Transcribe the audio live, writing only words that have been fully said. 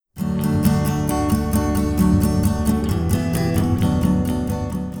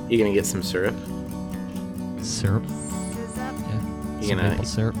You gonna get some syrup? Syrup? Syrup. Yeah. Maple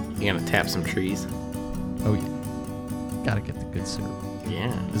syrup. You gonna tap some trees? Oh, yeah. Gotta get the good syrup.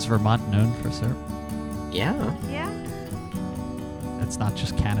 Yeah. Is Vermont known for syrup? Yeah. Yeah. It's not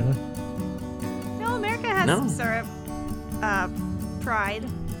just Canada? No, America has some syrup. Pride.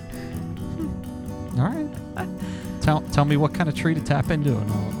 All right. Tell me what kind of tree to tap into, and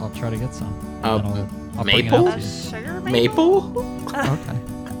I'll try to get some. And then I'll bring it maple? out to you. Sugar Maple? Okay.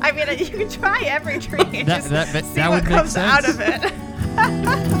 I mean, you can try every tree and That see would what make comes out sense. of it.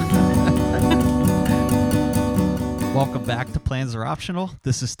 Welcome back to Plans Are Optional.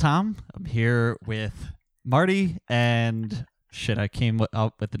 This is Tom. I'm here with Marty, and I came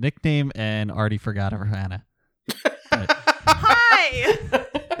up with the nickname and already forgot of Hannah. Hi!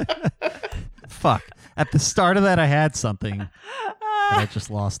 Fuck. At the start of that, I had something, but I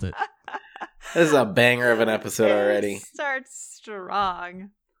just lost it. This is a banger of an episode already. It starts strong.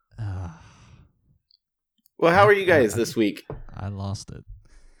 Well, how are you guys this week? I lost it.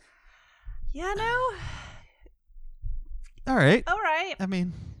 Yeah, no. All right. All right. I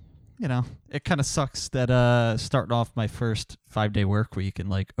mean, it kind of sucks that starting off my first 5-day work week in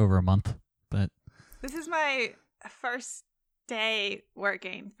like over a month, but This is my first day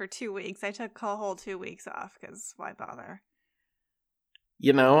working for 2 weeks. I took a whole 2 weeks off because why bother?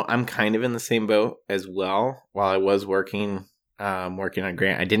 I'm kind of in the same boat as well. While I was working on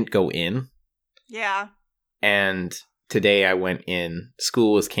Grant, I didn't go in. Yeah. And today I went in.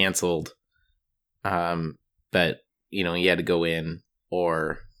 School was canceled. But, you had to go in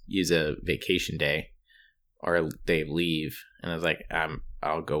or use a vacation day or a day of leave. And I was like,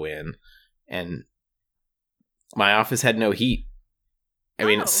 I'll go in. And my office had no heat. I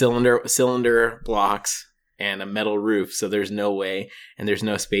mean, it's cylinder blocks and a metal roof, so there's no way, and there's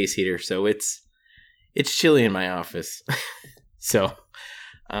no space heater, so it's chilly in my office. So,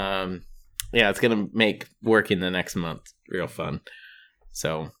 it's gonna make working the next month real fun.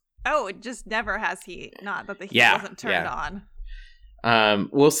 So, it just never has heat. Not that the heat wasn't turned on.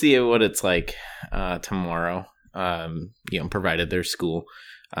 We'll see what it's like tomorrow. Provided there's school,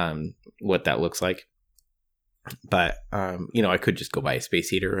 what that looks like. But I could just go buy a space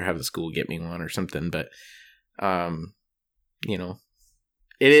heater or have the school get me one or something. But it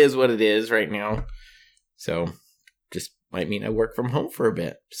is what it is right now. So just might mean I work from home for a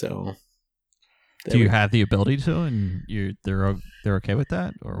bit. So do you have the ability to, and they're okay with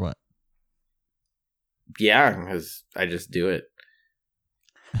that, or what? Yeah, because I just do it.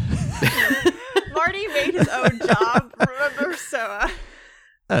 Marty made his own job. Remember, so.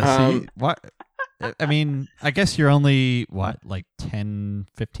 What? I mean, I guess you're only, like 10,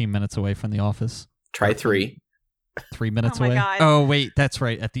 15 minutes away from the office? Try 3. 3 minutes my away? God. Oh, wait, that's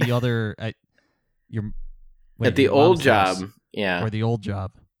right. At the other... at the old job, house, yeah. Or the old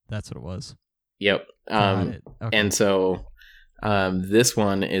job. That's what it was. Yep. Okay. And so this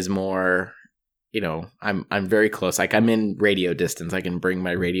one is more, I'm very close. Like, I'm in radio distance. I can bring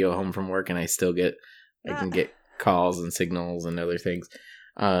my radio home from work and I can get calls and signals and other things.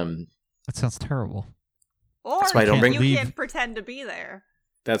 That sounds terrible. Or that's why I don't you can pretend to be there.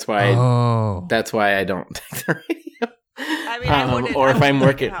 That's why. That's why I don't take the radio. I mean, I wouldn't. Or if I'm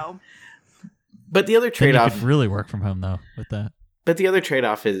working. Home. But the other trade-off. You could really work from home though with that. But the other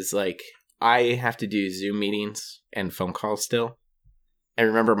trade-off is like I have to do Zoom meetings and phone calls still. And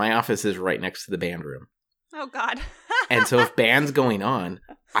remember, my office is right next to the band room. Oh God. And so if band's going on,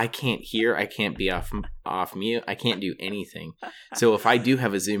 I can't hear. I can't be off mute. I can't do anything. So if I do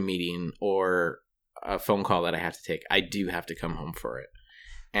have a Zoom meeting or a phone call that I have to take, I do have to come home for it.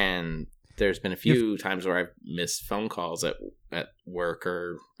 And there's been a few times where I've missed phone calls at work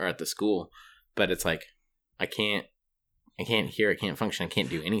or at the school, but it's like I can't hear. I can't function. I can't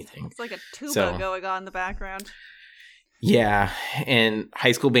do anything. It's like a tuba going on in the background. Yeah, and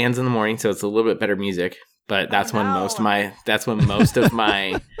high school band's in the morning, so it's a little bit better music. But that's when most of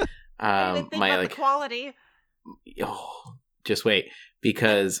my my like quality. Oh, just wait,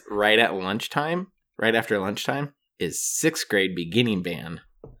 because right after lunchtime is 6th grade beginning band.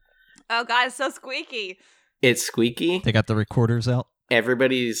 Oh God, it's so squeaky. It's squeaky. They got the recorders out.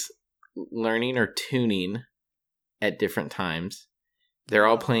 Everybody's learning or tuning at different times. They're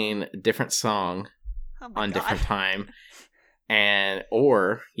all playing a different song on different time. And,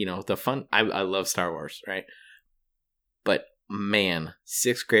 the fun, I love Star Wars, right? But man,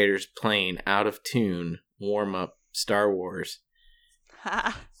 6th graders playing out of tune, warm up Star Wars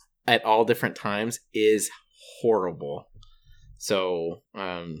at all different times is horrible. So,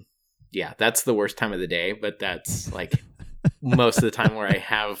 that's the worst time of the day, but that's like most of the time where I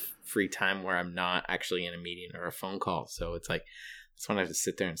have free time where I'm not actually in a meeting or a phone call. So it's That's when I have to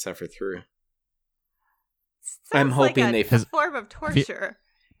sit there and suffer through. Sounds I'm hoping like they a form of torture.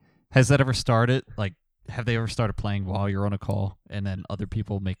 Has that ever started? Like, have they ever started playing while you're on a call, and then other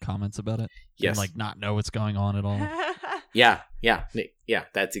people make comments about it? Yes. And, like, not know what's going on at all. Yeah.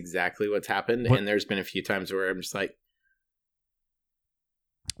 That's exactly what's happened. What- And there's been a few times where I'm just like,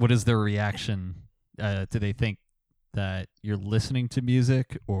 What is their reaction? Do they think that you're listening to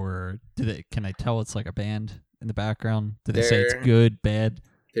music, or can I tell it's like a band in the background? Do they say it's They're- good, bad?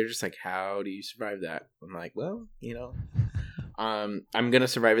 they're just like, how do you survive that? I'm like, well, I'm gonna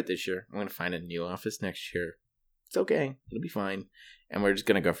survive it this year. I'm gonna find a new office next year. It's okay. It'll be fine. And we're just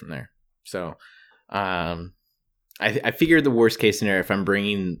gonna go from there. So, I figured the worst case scenario, if I'm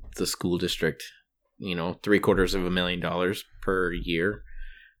bringing the school district, $750,000 per year,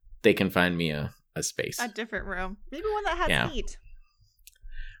 they can find me a space. A different room. Maybe one that has Yeah. heat.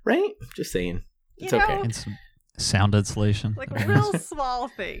 Right? Just saying. It's You know, okay. And some sound insulation. Like real small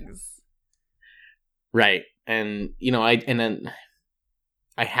things. Right. And I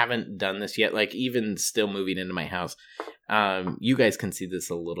haven't done this yet. Like, even still moving into my house, you guys can see this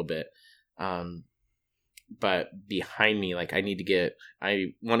a little bit. But behind me, like, I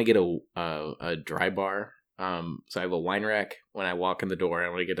want to get a dry bar. So I have a wine rack. When I walk in the door, I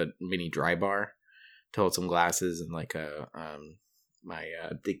want to get a mini dry bar to hold some glasses and like my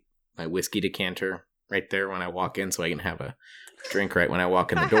whiskey decanter right there when I walk in, so I can have a drink right when I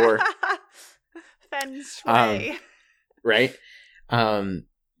walk in the door. Feng shui. Right.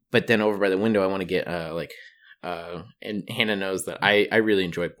 But then over by the window, I want to get and Hannah knows that I really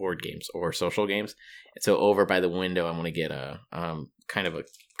enjoy board games or social games. And so over by the window, I want to get a kind of a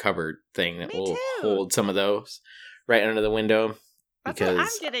cupboard thing that Me will too. hold some of those right under the window. That's what I'm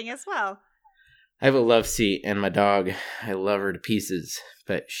Because getting as well. I have a love seat, and my dog, I love her to pieces,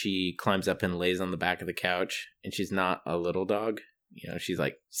 but she climbs up and lays on the back of the couch, and she's not a little dog. She's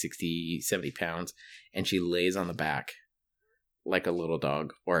like 60, 70 pounds, and she lays on the back like a little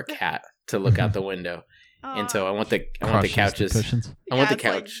dog or a cat to look out the window. And so I want the Crushes couches. cushions. I want the it's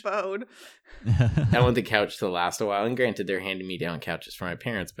like couch. bone. I want the couch to last a while. And granted, they're handing me down couches from my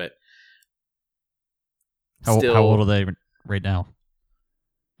parents, but How old are they right now?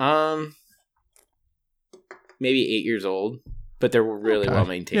 Maybe 8 years old, but they're really Okay. well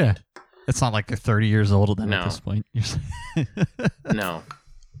maintained. Yeah. It's not like they're 30 years old then No. at this point. You're saying- No.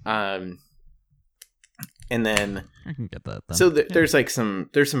 And then I can get that then. so Yeah. there's like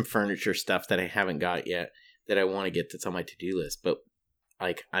there's some furniture stuff that I haven't got yet that I want to get that's on my to-do list, but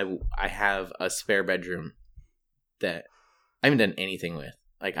like I have a spare bedroom that I haven't done anything with.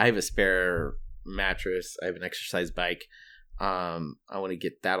 Like, I have a spare mattress, I have an exercise bike. I want to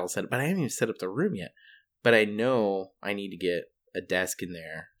get that all set up, but I haven't even set up the room yet. But I know I need to get a desk in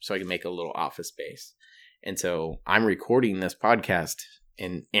there so I can make a little office space. And so I'm recording this podcast,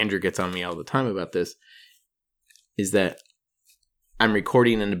 and Andrew gets on me all the time about this, is that I'm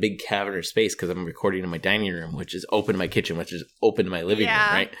recording in a big cavernous space because I'm recording in my dining room, which is open to my kitchen, which is open to my living room,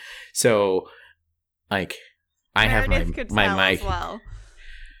 right? So, like, I have Meredith could my tell mic. as well.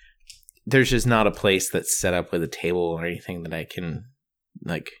 There's just not a place that's set up with a table or anything that I can,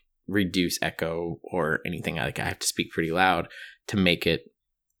 like, reduce echo or anything. Like, I have to speak pretty loud to make it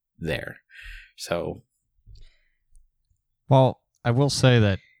there. So, Well, I will say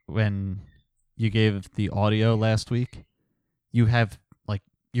that when you gave the audio last week, you have, like,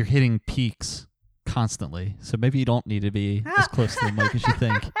 you're hitting peaks constantly. So maybe you don't need to be as close to the mic as you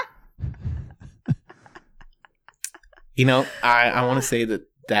think. I want to say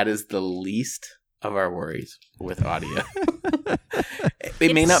that is the least of our worries with audio.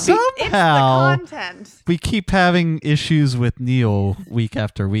 It may not be. It's the Somehow, content. we keep having issues with Neil week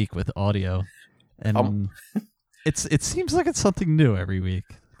after week with audio. And it seems like it's something new every week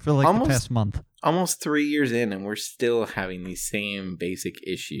for like Almost- the past month. Almost 3 years in, and we're still having these same basic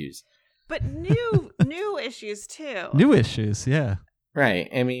issues. But new issues too. New issues, yeah. Right.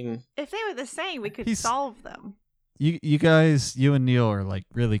 I mean, If they were the same, we could He's- solve them. You guys, you and Neil are like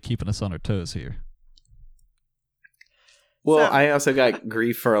really keeping us on our toes here. well, So- I also got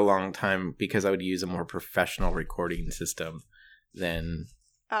grief for a long time because I would use a more professional recording system than,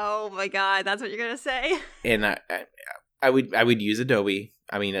 Oh my god, that's what you're gonna say? and I would use Adobe.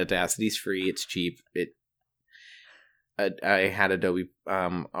 I mean, Audacity's free. It's cheap. I had Adobe,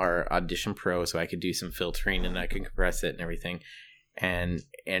 our Audition Pro, so I could do some filtering and I could compress it and everything. And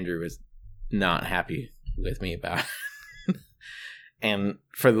Andrew was not happy with me about it. And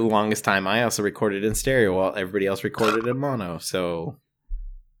for the longest time, I also recorded in stereo while everybody else recorded in mono. So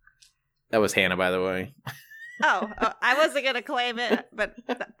that was Hannah, by the way. Oh, I wasn't gonna claim it, but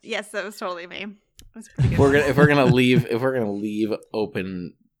yes, that was totally me. was a pretty good. If we're gonna leave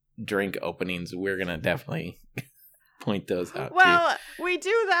open drink openings, we're gonna definitely point those out. Well, we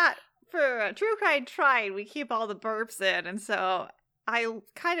do that for True Crime Tried. We keep all the burps in, and so I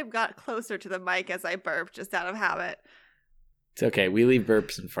kind of got closer to the mic as I burped, just out of habit. It's okay. We leave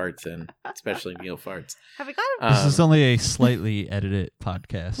burps and farts in, especially meal farts. Have we got This is only a slightly edited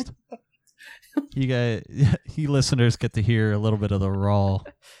podcast. You listeners get to hear a little bit of the raw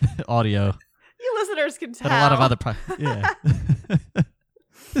audio. You listeners can tell. But a lot of other yeah.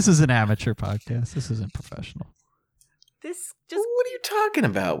 This is an amateur podcast. This isn't professional. This just. What are you talking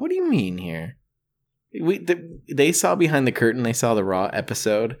about? What do you mean here? They saw behind the curtain. They saw the Raw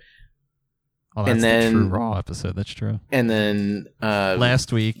episode. Oh, that's the true Raw episode. That's true. And then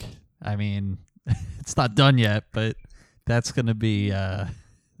last week, I mean, it's not done yet, but that's gonna be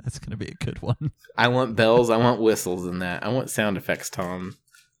a good one. I want bells. I want whistles in that. I want sound effects, Tom.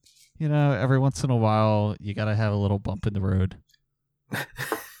 You know, every once in a while, you gotta have a little bump in the road.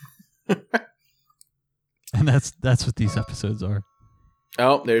 And that's what these episodes are.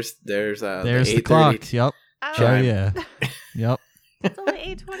 Oh, there's the clock. Yep. Oh, yeah. Yep. It's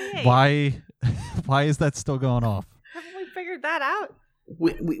only 8:28. Why is that still going off? Haven't we figured that out?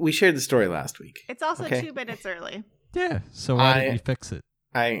 We shared the story last week. It's also Okay. 2 minutes early. Yeah. So why didn't you fix it?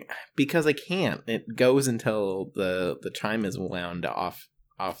 Because I can't. It goes until the chime is wound off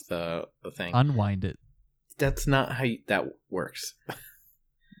the thing. Unwind it. That's not how that works.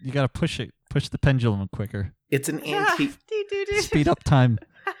 You gotta push the pendulum quicker. It's an antique. Speed up time.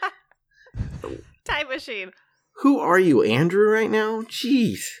 Time machine. Who are you, Andrew, right now?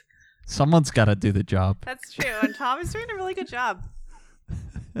 Jeez. Someone's gotta do the job. That's true, and Tom is doing a really good job.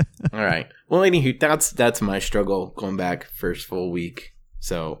 All right. Well, anywho, that's my struggle going back first full week.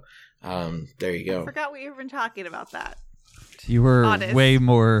 So, there you I go. forgot we were even talking about that. You were Honest. way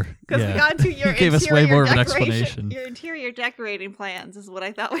more. Because we got into your You gave us way interior more of an decoration- explanation. Your interior decorating plans is what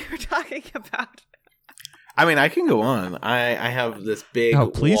I thought we were talking about. I mean, I can go on. I have this big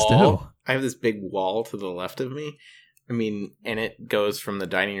please wall. do. I have this big wall to the left of me. I mean, and it goes from the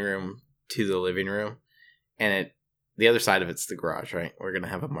dining room to the living room, and the other side of it's the garage. Right? We're gonna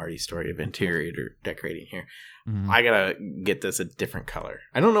have a Marty story of interior decorating here. Mhm. I gotta get this a different color.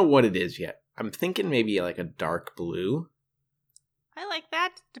 I don't know what it is yet. I'm thinking maybe like a dark blue. I like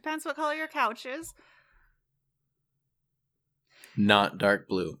that. Depends what color your couch is. Not dark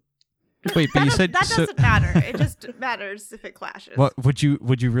blue. Wait, but you said that so. doesn't matter. It just matters if it clashes. What would you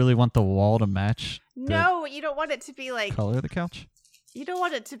really want the wall to match? No, you don't want it to be like. Color of the couch? You don't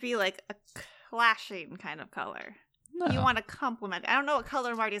want it to be like a clashing kind of color. No. You want to complement. I don't know what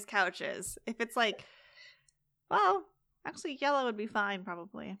color Marty's couch is. If it's like, well, actually, yellow would be fine,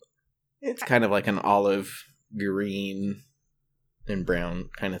 probably. It's kind of like an olive green and brown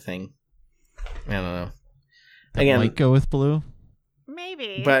kind of thing. I don't know. That might go with blue.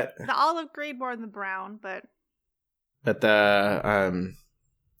 Maybe, But the olive green more than the brown. But the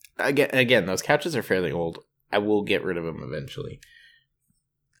again, those couches are fairly old. I will get rid of them eventually.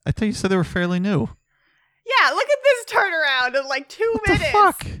 I thought you said they were fairly new. yeah, look at this turnaround in like 2 What the minutes.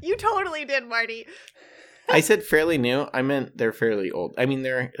 fuck? You totally did, Marty. I said fairly new. I meant they're fairly old. I mean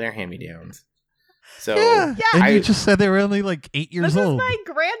they're hand-me-downs. So Yeah. Yeah. And you just said they were only like 8 years This old. is my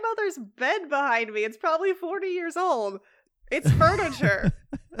grandmother's bed behind me. It's probably 40 years old. It's furniture.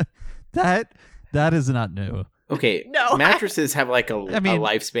 That is not new. okay, No, mattresses have like a mean-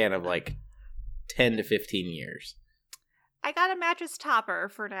 lifespan of like 10 to 15 years. I got a mattress topper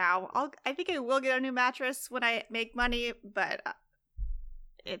for now. I think I will get a new mattress when I make money, but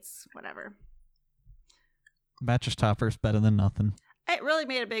it's whatever. Mattress topper's better than nothing. It really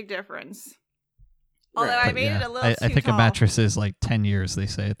made a big difference. Although Right. I But made yeah, it a little I too think tall. a mattress is like 10 years, they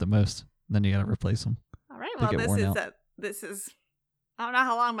say at the most. Then you got to replace them. All right, They well, get worn out. this is. I don't know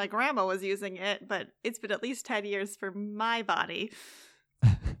how long my grandma was using it, but it's been at least 10 years for my body.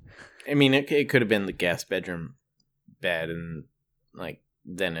 I mean, it could have been the guest bedroom bed, and like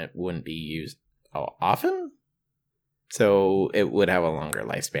then it wouldn't be used often, so it would have a longer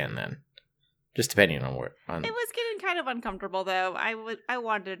lifespan then. Just depending on where. It was getting kind of uncomfortable, though. I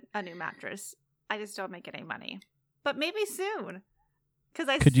wanted a new mattress. I just don't make any money, but maybe soon.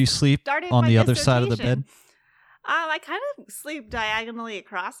 Because Could you sleep started on my the other side of the dissertation. bed? I kind of sleep diagonally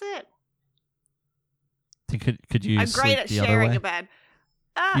across it. Could you I'm sleep great at the other sharing way? a bed.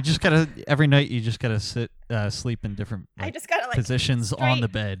 You just gotta every night. You just gotta sleep in different I like, just gotta like positions on straight the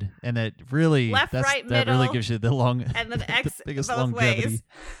bed, and that really left, that right, really middle, gives you the long and then the X biggest both longevity. ways.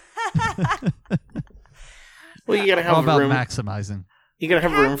 Well, you gotta How have about room. maximizing? You gotta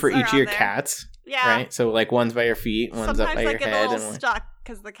have room Cats for are each of on your there. cats, Yeah. right? So like one's by your feet, one's Sometimes up by I your get head, a and little stuck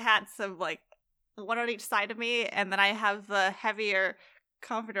because the cats have like one on each side of me, and then I have the heavier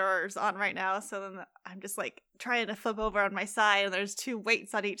comforters on right now, so then I'm just like trying to flip over on my side, and there's 2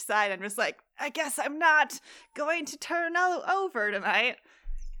 weights on each side. I'm just like, I guess I'm not going to turn over tonight.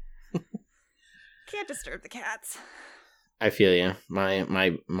 Can't disturb the cats. I feel you.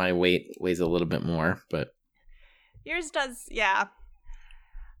 My weight weighs a little bit more, but yours does, yeah.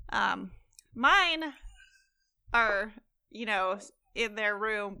 Mine are, in their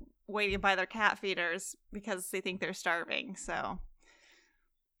room waiting by their cat feeders because they think they're starving, so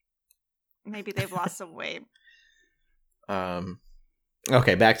maybe they've lost some weight.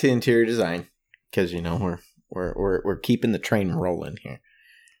 Okay, back to interior design, because we're keeping the train rolling here.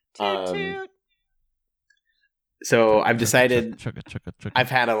 Toot toot. So I've decided Chugga. I've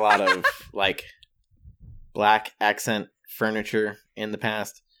had a lot of like black accent furniture in the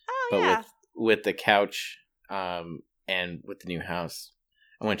past, but Yeah. with the couch and with the new house,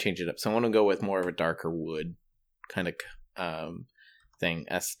 I want to change it up. So I want to go with more of a darker wood kind of thing,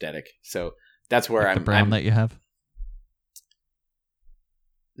 aesthetic. So that's where Like the brown that you have.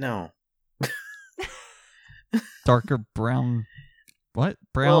 No. Darker brown. What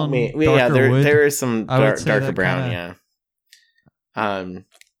brown? Well, yeah, darker wood? there is some I would say darker that brown, kinda-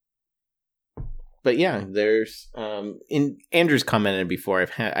 yeah. But yeah, there's in Andrew's commented before.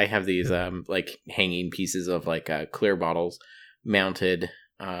 I have these like hanging pieces of like clear bottles mounted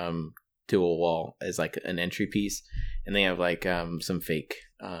to a wall as like an entry piece, and they have like some fake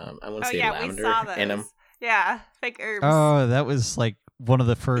I want to say we lavender saw those. in them. Yeah, fake herbs. Oh, that was like one of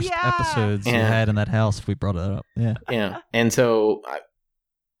the first Yeah. episodes you Yeah. had in that house. We brought it up. Yeah. Yeah, and so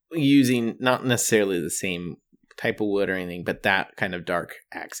using not necessarily the same type of wood or anything, but that kind of dark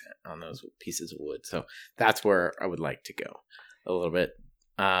accent on those pieces of wood. So that's where I would like to go a little bit.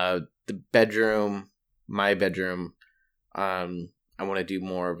 The bedroom, my bedroom, I want to do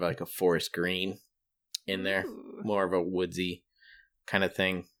more of like a forest green in there, Ooh. more of a woodsy kind of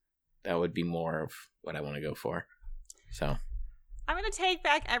thing. That would be more of what I want to go for. So I'm going to take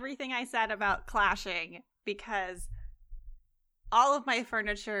back everything I said about clashing, because all of my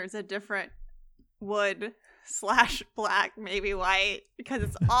furniture is a different wood / black, maybe white, because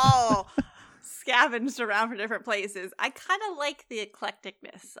it's all scavenged around for different places. I kind of like the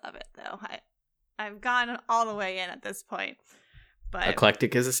eclecticness of it, though. I've gone all the way in at this point. But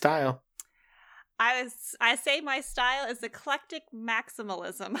eclectic is a style. I say my style is eclectic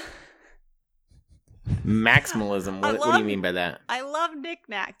maximalism. Maximalism. What do you mean by that? I love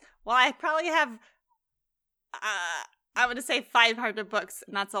knickknacks. Well, I probably have, I would say 500 books,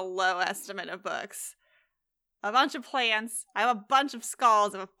 and that's a low estimate of books. A bunch of plants. I have a bunch of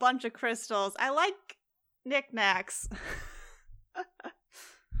skulls. I have a bunch of crystals. I like knickknacks.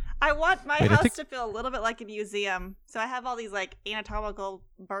 I want my house to feel a little bit like a museum. So I have all these like anatomical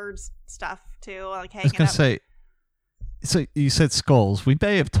birds stuff too, like hanging I was gonna up. say. So you said skulls. We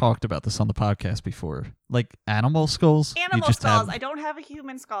may have talked about this on the podcast before, like animal skulls. Animal skulls. I don't have a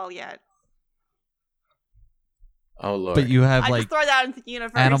human skull yet. Oh Lord! But you have I like just throw that into the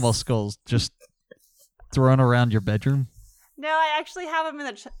universe. animal skulls just thrown around your bedroom. No, I actually have them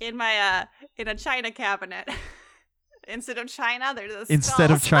in a china cabinet. Instead of china, they're the skulls. Instead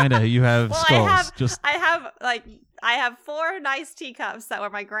of china, you have Well, skulls. I have 4 nice teacups that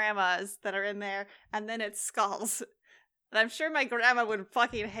were my grandma's that are in there, and then it's skulls. And I'm sure my grandma would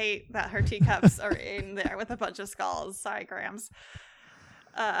fucking hate that her teacups are in there with a bunch of skulls. Sorry, Grams.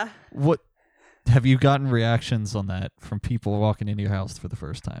 What have you gotten reactions on that from people walking into your house for the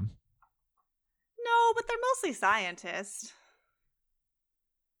first time? No, but they're mostly scientists.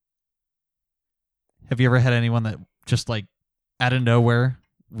 Have you ever had anyone that just like out of nowhere,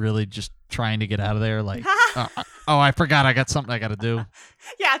 really just trying to get out of there? Like, oh, I forgot I got something I got to do.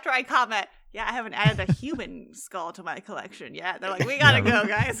 Yeah, after I comment, yeah, I haven't added a human skull to my collection yet. They're like, we gotta go,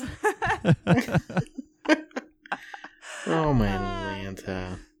 guys. Oh my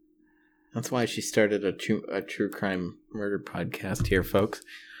Atlanta. That's why she started a true crime murder podcast here, folks.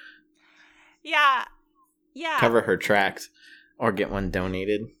 Yeah. Cover her tracks or get one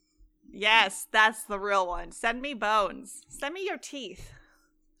donated. Yes, that's the real one. Send me bones. Send me your teeth.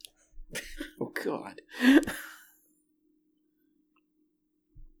 Oh God.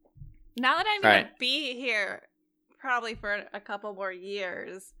 Now that I'm going to Right. be here probably for a couple more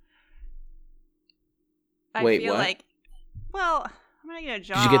years, I Wait, feel what? like, well, I'm going to get a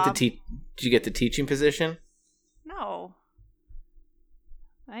job. Did you get the teaching position? No.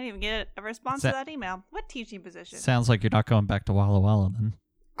 I didn't even get a response to that email. What teaching position? Sounds like you're not going back to Walla Walla then.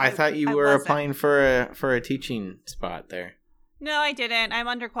 I thought you I were wasn't. applying for a teaching spot there. No, I didn't. I'm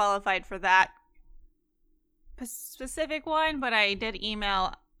underqualified for that specific one, but I did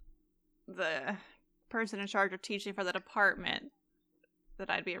email the person in charge of teaching for the department that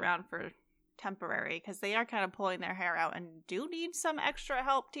I'd be around for temporary, because they are kind of pulling their hair out and do need some extra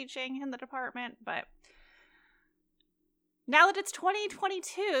help teaching in the department. But now that it's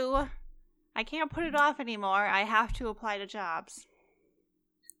 2022, I can't put it off anymore. I have to apply to jobs.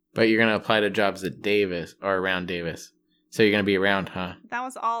 But you're going to apply to jobs at Davis or around Davis. So you're going to be around, huh? That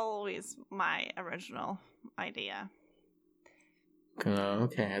was always my original idea.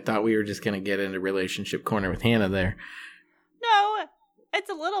 Okay. I thought we were just going to get into relationship corner with Hannah there. No, it's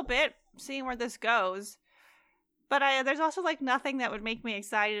a little bit, seeing where this goes. But there's also like nothing that would make me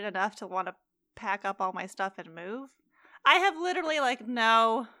excited enough to want to pack up all my stuff and move. I have literally like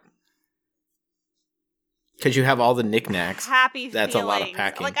no... Because you have all the knickknacks. Happy That's feelings. a lot of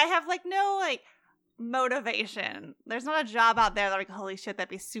packing. Like I have like no like motivation. There's not a job out there that like, holy shit,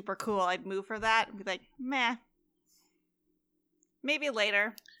 that'd be super cool. I'd move for that and be like, meh. Maybe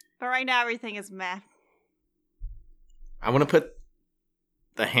later. But right now everything is meh. I want to put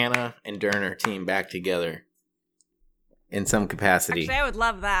the Hannah and Derner team back together in some capacity. Actually, I would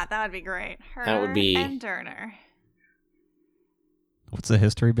love that. That would be great. Her That would be... and Derner. What's the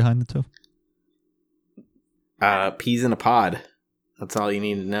history behind the two? Peas in a pod. That's all you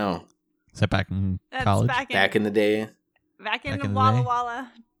need to know. Is that back in That's college? Back in the day. Back in Back in the Walla day?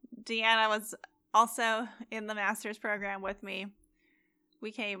 Walla. Deanna was also in the master's program with me.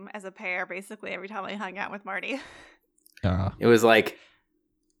 We came as a pair basically every time I hung out with Marty. It was like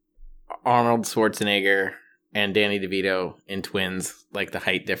Arnold Schwarzenegger and Danny DeVito in Twins, like the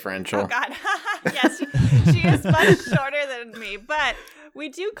height differential. Oh, God. Yes, she is much shorter than me, but we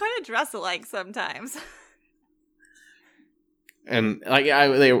do kind of dress alike sometimes. And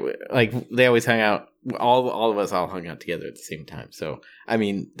they always hung out. All of us all hung out together at the same time. So I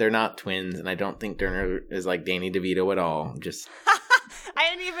mean, they're not twins, and I don't think Derner is like Danny DeVito at all. Just I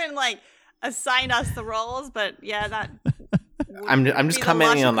didn't even like assign us the roles, but yeah, that. I'm just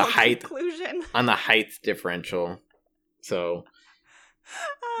commenting on the height conclusion. On the height differential. So.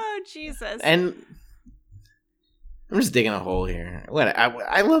 Oh Jesus! And I'm just digging a hole here. What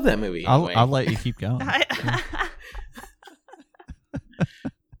I love that movie. Anyway. I'll let you keep going.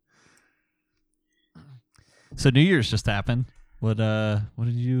 So New Year's just happened. What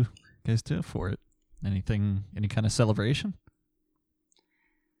did you guys do for it? Any kind of celebration?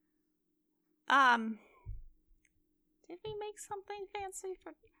 Did we make something fancy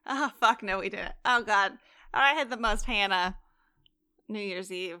for? Oh fuck no, we didn't. Oh God, I had the most Hannah New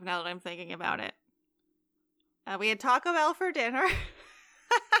Year's Eve. Now that I'm thinking about it, we had Taco Bell for dinner.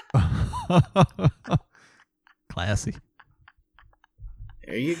 Classy.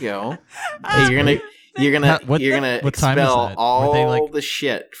 There you go. Hey, you're gonna what time is expel that? all the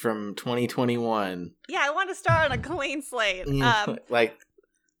shit from 2021. Yeah, I want to start on a clean slate. Like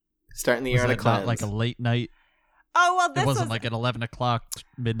starting the year on a cleanse. Like a late night. Oh well, this it wasn't like an 11 o'clock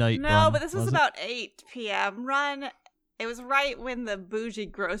midnight. No, run, but this was about 8 p.m. run. It was right when the bougie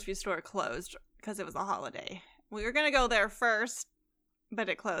grocery store closed because it was a holiday. We were gonna go there first, but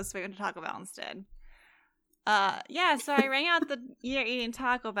it closed, so we went to Taco Bell instead. Yeah, so I rang out the year eating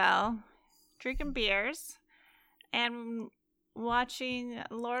Taco Bell, drinking beers, and watching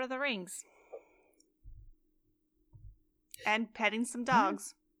Lord of the Rings. And petting some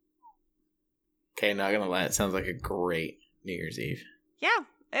dogs. Okay, not gonna lie, it sounds like a great New Year's Eve. Yeah,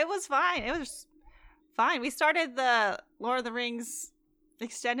 it was fine. It was fine. We started the Lord of the Rings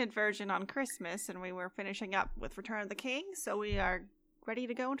extended version on Christmas, and we were finishing up with Return of the King, so we are ready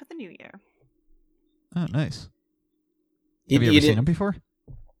to go into the new year. Oh, nice. Have you ever seen them before?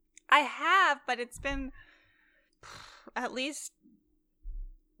 I have, but it's been at least,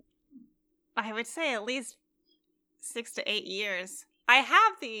 I would say at least 6 to 8 years. I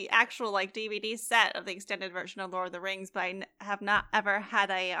have the actual like DVD set of the extended version of Lord of the Rings, but I have not ever had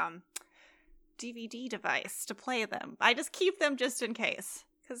a DVD device to play them. I just keep them just in case,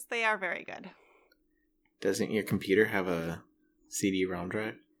 because they are very good. Doesn't your computer have a CD-ROM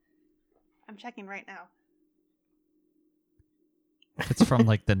drive? I'm checking right now. It's from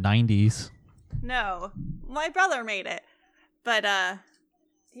like the 90s. No, my brother made it, but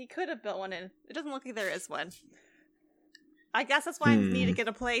he could have built one in. It doesn't look like there is one. I guess that's why I need to get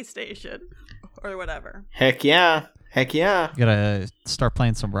a PlayStation or whatever. Heck yeah. Heck yeah. You gotta start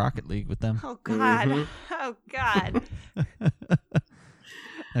playing some Rocket League with them. Oh God. Mm-hmm. Oh God.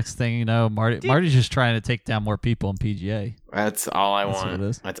 Next thing you know, Marty's just trying to take down more people in PGA. That's all I want. What it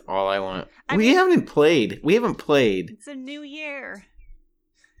is. That's all I want. I mean, we haven't played. It's a new year.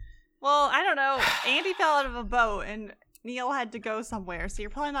 Well, I don't know. Andy fell out of a boat and Neil had to go somewhere, so you're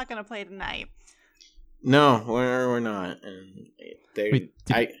probably not going to play tonight. No, we're not. And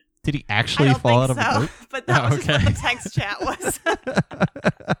Did he I actually don't fall out think of so, a boat? but that Oh, was just what okay. the text chat was.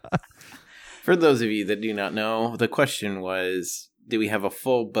 For those of you that do not know, the question was, do we have a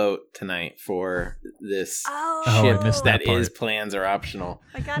full boat tonight for this Oh, I ship missed that that part. is plans are optional?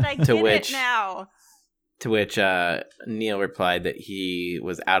 My God, I To get which- it now. To which Neil replied that he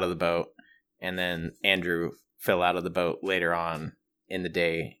was out of the boat, and then Andrew fell out of the boat later on in the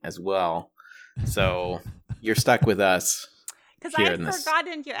day as well. So you're stuck with us. Because Here I in had this-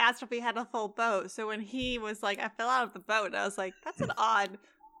 forgotten you asked if we had a full boat. So when he was like, I fell out of the boat, I was like, that's an odd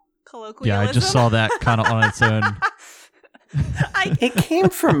colloquialism. Yeah, I just saw that kind of on its own. It came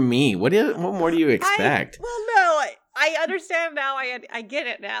from me. What more do you expect? I understand now. I get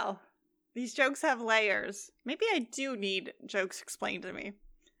it now. These jokes have layers. Maybe I do need jokes explained to me.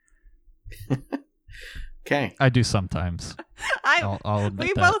 Okay. I do sometimes. I'll admit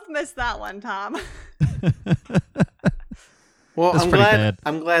We that. both missed that one, Tom. Well, That's I'm pretty glad. bad.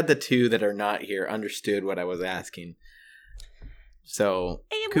 I'm glad the two that are not here understood what I was asking. So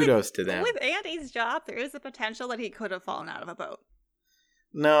And kudos to them. With Andy's job, there is a potential that he could have fallen out of a boat.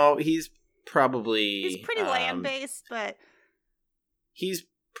 No, he's probably He's pretty land based, but He's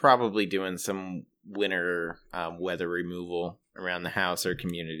probably doing some winter weather removal around the house or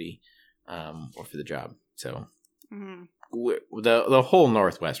community, or for the job. So the whole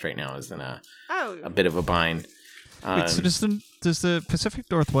Northwest right now is in a bit of a bind. Wait, so does the Pacific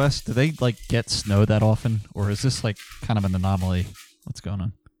Northwest, do they like get snow that often, or is this like kind of an anomaly? What's going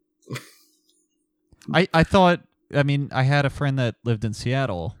on? I thought, I mean, I had a friend that lived in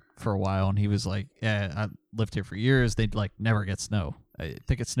Seattle for a while, and he was like, yeah, I lived here for years. They'd like never get snow. I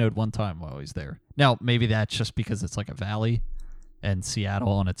think it snowed one time while I was there. Now, maybe that's just because it's like a valley, and Seattle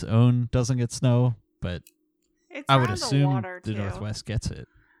on its own doesn't get snow, but it's I would around the assume water, the too. Northwest gets it.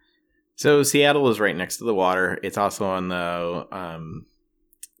 So Seattle is right next to the water. It's also on the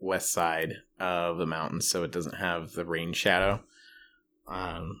west side of the mountains, so it doesn't have the rain shadow.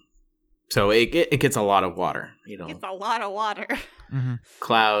 So it gets a lot of water. You know, It's a lot of water. Mm-hmm.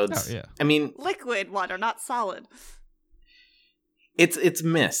 clouds. Oh, yeah. I mean, Liquid water, not solid. it's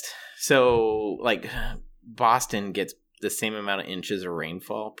mist. So like Boston gets the same amount of inches of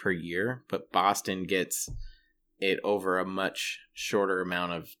rainfall per year, but Boston gets it over a much shorter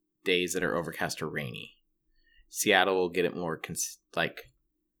amount of days that are overcast or rainy. Seattle will get it more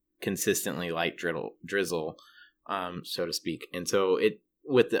consistently light drizzle, so to speak. And so it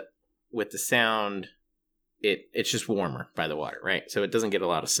with the sound, it's just warmer by the water, right? So it doesn't get a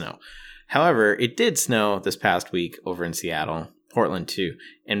lot of snow. However, it did snow this past week over in Seattle, Portland too,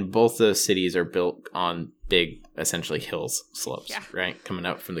 and both those cities are built on big, essentially hills, slopes, right, coming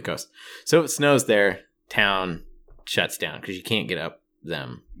up from the coast. So if it snows there, town shuts down because you can't get up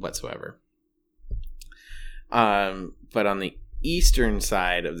them whatsoever. But on the eastern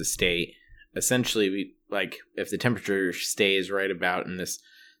side of the state, essentially, if the temperature stays right about in this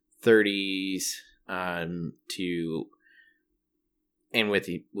 30s, and with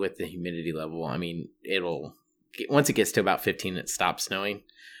the humidity level, I mean, once it gets to about 15, it stops snowing.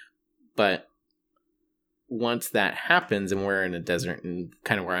 But once that happens, and we're in a desert, and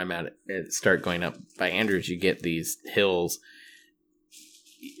kind of where I'm at, start going up by Andrews, you get these hills.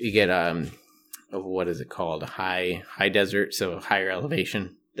 You get what is it called? A high desert, so a higher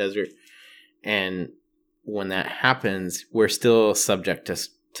elevation desert. And when that happens, we're still subject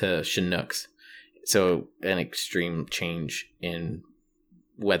to Chinooks, so an extreme change in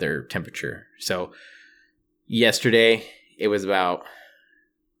weather temperature. So yesterday it was about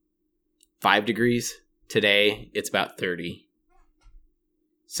 5 degrees. Today it's about 30.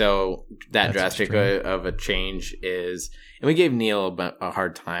 So that That's drastic extreme. of a change is, and we gave Neil a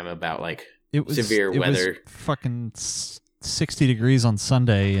hard time about severe weather. Was fucking 60 degrees on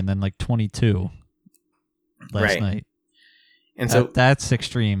Sunday, and then like 22 last night. And so that's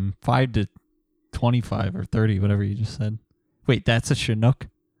extreme. 5 to 25 or 30, whatever you just said. Wait, that's a Chinook?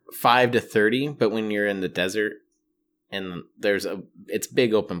 5 to 30, but when you're in the desert and it's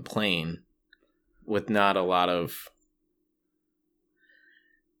big open plain with not a lot of.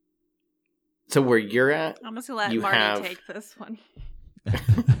 So where you're at, I'm just gonna let You Marty have- take this one.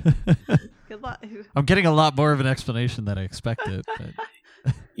 Good luck. I'm getting a lot more of an explanation than I expected.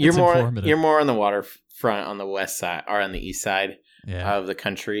 But you're it's more informative. on the waterfront on the west side or on the east side Yeah. of the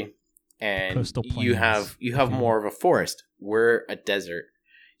country, and Coastal you plains, have if you more of a forest. We're a desert,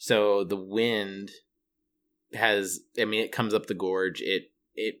 so the wind it comes up the gorge. It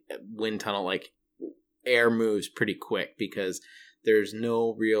wind tunnel, like air moves pretty quick because there's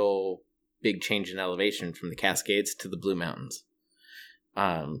no real big change in elevation from the Cascades to the Blue Mountains,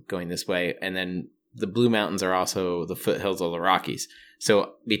 going this way, and then the Blue Mountains are also the foothills of the Rockies.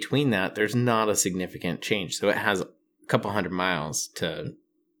 So between that, there's not a significant change. So it has a couple 100 miles to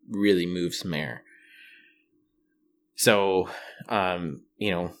really move some air. So,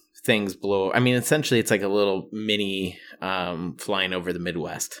 things blow. I mean, essentially, it's like a little mini flying over the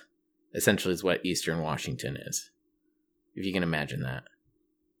Midwest. Essentially, is what Eastern Washington is, if you can imagine that.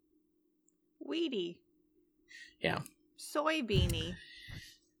 Weedy. Yeah. Soybeany.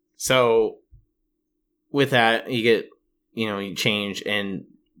 So, with that, you get, you change, and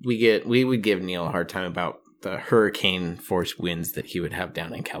we would give Neil a hard time about the hurricane force winds that he would have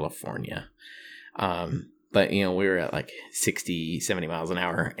down in California. But, we were at like 60, 70 miles an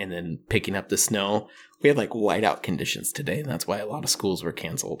hour, and then picking up the snow. We had like whiteout conditions today, and that's why a lot of schools were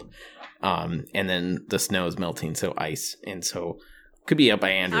canceled. And then the snow is melting, so ice. And so could be up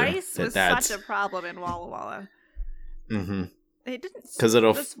by Andrew. Ice was such a problem in Walla Walla. Mm-hmm. It didn't, because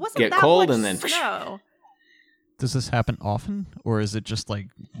it'll get cold and then snow. Does this happen often, or is it just like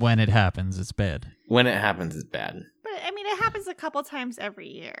when it happens, it's bad? When it happens, it's bad. But I mean, it happens a couple times every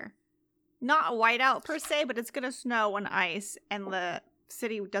year. Not whiteout per se, but it's going to snow and ice, and the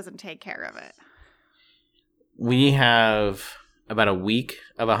city doesn't take care of it. We have about a week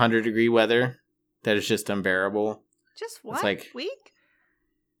of 100-degree weather that is just unbearable. Just what? It's like week?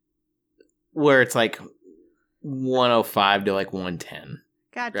 Where it's like 105 to like 110.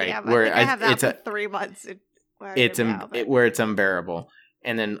 Gotcha. Right? Yeah, where I have that for 3 months. Where it's unbearable.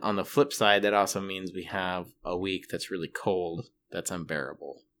 And then on the flip side, that also means we have a week that's really cold. That's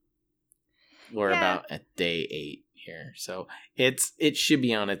unbearable. We're about at day 8 here, so it should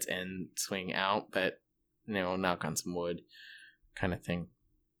be on its end swing out, but knock on some wood, kind of thing.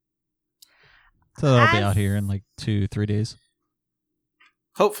 So that'll be out here in like 2-3 days.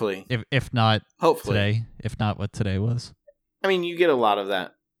 Hopefully, if not hopefully today, if not what today was. I mean, you get a lot of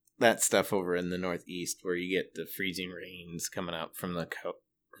that stuff over in the Northeast, where you get the freezing rains coming up from the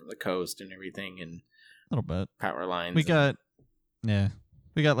coast and everything, and a little bit power lines.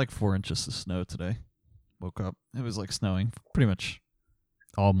 We got like 4 inches of snow today. Woke up, it was like snowing pretty much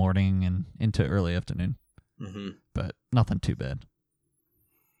all morning and into early afternoon. Mm-hmm. But nothing too bad.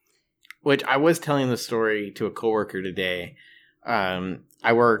 Which I was telling the story to a coworker today.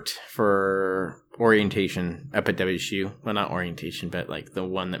 I worked for orientation up at WSU. Well, not orientation, but like the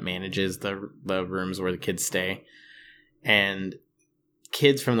one that manages the rooms where the kids stay. And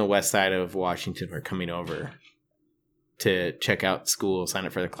kids from the west side of Washington were coming over to check out school, sign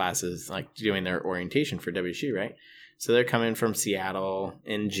up for their classes, like doing their orientation for WSU, right? So they're coming from Seattle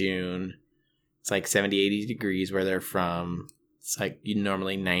in June. It's like 70, 80 degrees where they're from. It's like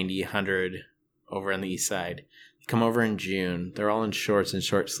normally 90, 100 over on the east side. They come over in June. They're all in shorts and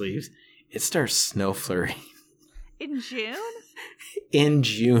short sleeves. It starts snow flurrying. In June? In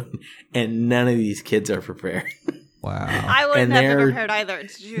June. And none of these kids are prepared. Wow. I wouldn't have been prepared either.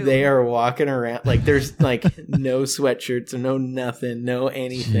 It's June. They are walking around. Like there's like no sweatshirts or no nothing, no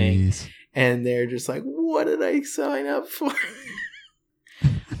anything. Jeez. And they're just like, what did I sign up for?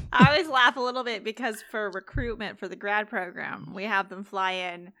 I always laugh a little bit because for recruitment for the grad program, we have them fly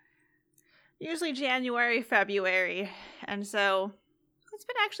in usually January, February. And so it's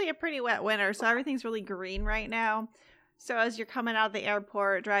been actually a pretty wet winter. So everything's really green right now. So as you're coming out of the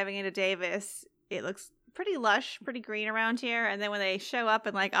airport, driving into Davis, it looks pretty lush, pretty green around here. And then when they show up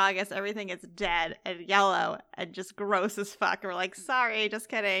in like August, everything is dead and yellow and just gross as fuck. And we're like, sorry, just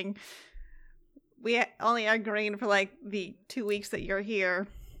kidding. We only are green for like the 2 weeks that you're here.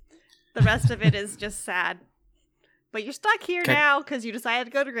 The rest of it is just sad. But you're stuck here now because you decided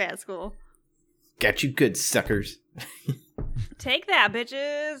to go to grad school. Got you good, suckers. Take that,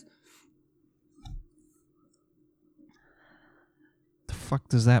 bitches. The fuck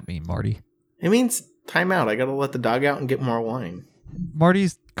does that mean, Marty? It means time out. I gotta let the dog out and get more wine.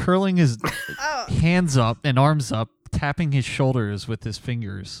 Marty's curling his hands up and arms up, tapping his shoulders with his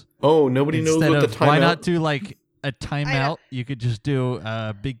fingers. Oh, nobody knows what the timeout. Why not do like a timeout? You could just do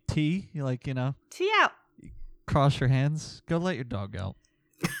a big T, like T out. Cross your hands. Go let your dog out.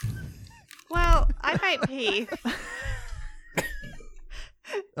 Well, I might pee.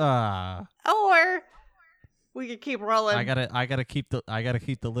 Or we could keep rolling. I gotta keep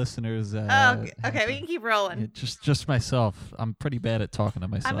the listeners. Okay, we can keep rolling. Yeah, just myself. I'm pretty bad at talking to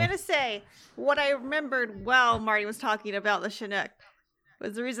myself. I'm gonna say what I remembered while Marty was talking about the Chinook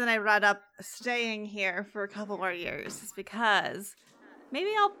was the reason I brought up staying here for a couple more years is because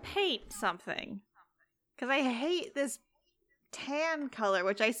maybe I'll paint something. Because I hate this tan color,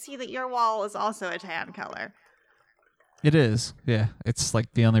 which I see that your wall is also a tan color. It is, yeah. It's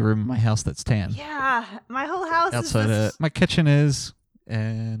like the only room in my house that's tan. Yeah, my whole house outside is my kitchen is,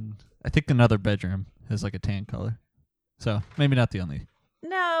 and I think another bedroom has like a tan color. So maybe not the only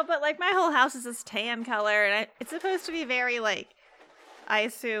No, but like my whole house is this tan color, and it's supposed to be very like, I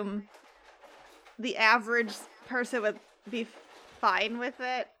assume the average person would be fine with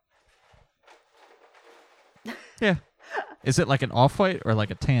it. Yeah. Is it like an off-white or like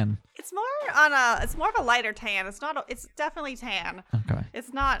a tan? It's more of a lighter tan. It's definitely tan. Okay.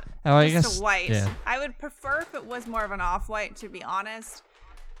 It's not I just guess, a white. yeah. I would prefer if it was more of an off-white, to be honest.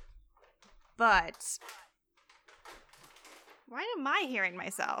 But why am I hearing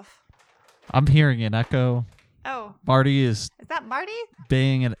myself? I'm hearing an echo. Oh, Marty is that Marty?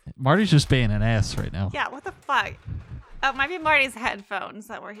 Marty's just being an ass right now. Yeah, what the fuck? Oh, it might be Marty's headphones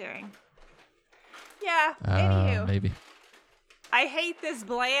that we're hearing. Yeah, anywho. Maybe. I hate this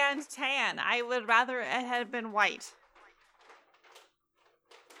bland tan. I would rather it had been white.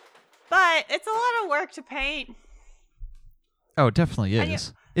 But it's a lot of work to paint. Oh, it definitely And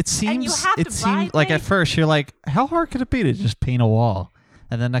is. you have to buy Like at paint? first you're like, how hard could it be to just paint a wall?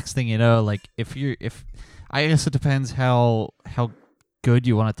 And the next thing you know, like I guess it depends how good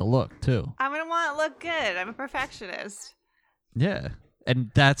you want it to look too. I'm going to want it to look good. I'm a perfectionist. Yeah.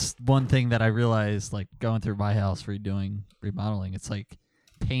 And that's one thing that I realized, like, going through my house, remodeling. It's like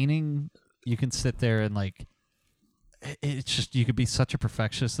painting, you can sit there and, like, it's just, you could be such a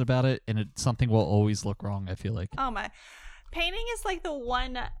perfectionist about it, and something will always look wrong, I feel like. Oh, my. Painting is, like, the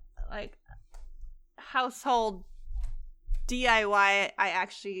one, like, household DIY I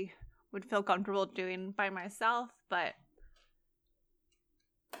actually would feel comfortable doing by myself, but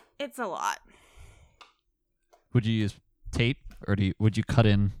it's a lot. Would you use tape, or would you cut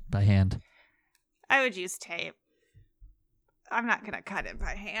in by hand? I would use tape. I'm not going to cut it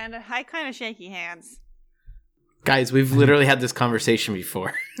by hand. I kind of shaky hands. Guys, we've literally had this conversation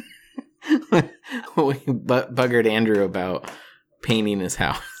before. We buggered Andrew about painting his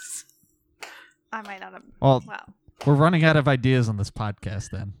house. I might not have. Well, Well, we're running out of ideas on this podcast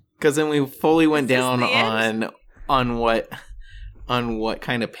then. Because then we fully went Is this down the end? on what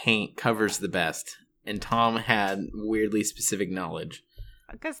kind of paint covers the best. And Tom had weirdly specific knowledge.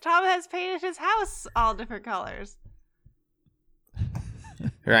 because Tom has painted his house all different colors.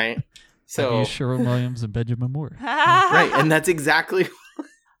 Right? I've So used Sherwin-Williams and Benjamin Moore. right, and that's exactly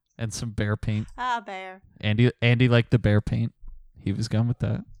And some bear paint. Bear. Andy liked the bear paint. He was going with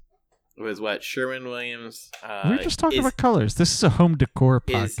that. was what Sherwin-Williams We're just talking about colors. This is a home decor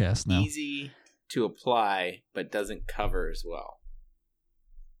is podcast now. easy to apply but doesn't cover as well.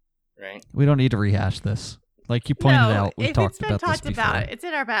 Right? We don't need to rehash this. Like you pointed out, we if talked it's been about this talked before. about, it's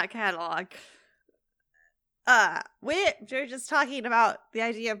in our back catalog. We're just talking about the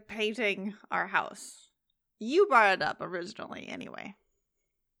idea of painting our house. You brought it up originally, anyway.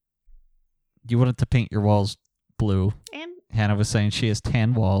 You wanted to paint your walls blue. And Hannah was saying she has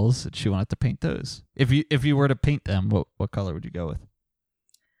tan walls and she wanted to paint those. If you were to paint them, what color would you go with?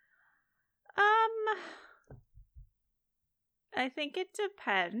 I think it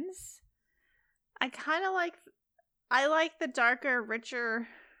depends. I like the darker, richer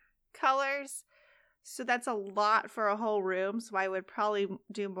colors. So that's a lot for a whole room. So I would probably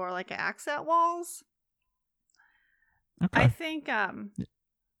do more like accent walls. Okay. I think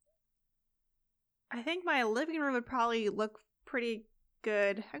my living room would probably look pretty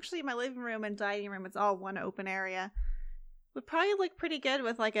good. Actually, my living room and dining room, it's all one open area. Would probably look pretty good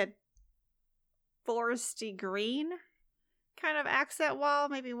with like a foresty green kind of accent wall,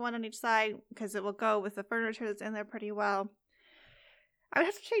 maybe one on each side, because it will go with the furniture that's in there pretty well. I would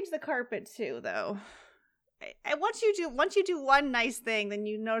have to change the carpet too, though. And once you do one nice thing, then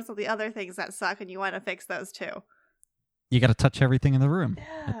you notice all the other things that suck, and you want to fix those too. You got to touch everything in the room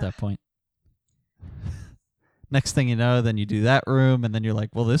at that point. Next thing you know, then you do that room, and then you're like,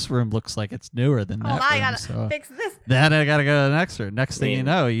 well, this room looks like it's newer than that now room. I gotta So fix this. then I got to go to the next room. Next thing you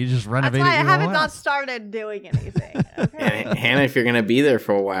know, you just That's renovated why I your haven't whole not house. started doing anything. Okay. And Hannah, if you're gonna be there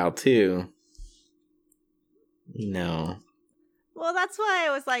for a while too, no. Well, that's why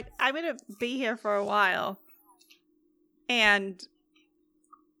I was like, I'm gonna be here for a while, and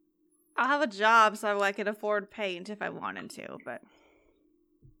I'll have a job so I can afford paint if I wanted to. But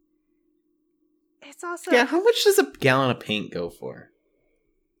it's also Yeah, how much does a gallon of paint go for?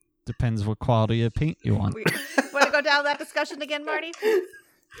 Depends what quality of paint you want. Want to go down that discussion again, Marty?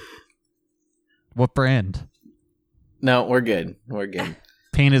 What brand? No, we're good. We're good.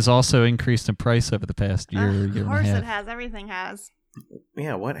 Paint has also increased in price over the past year, year Of and a course, half. it has. Everything has.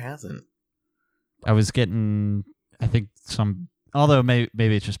 Yeah, what hasn't? I was getting, I think although maybe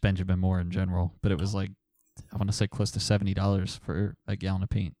it's just Benjamin Moore in general, but it was like, I want to say close to $70 for a gallon of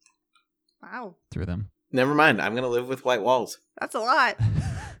paint Wow, through them. Never mind. I'm gonna live with white walls. that's a lot.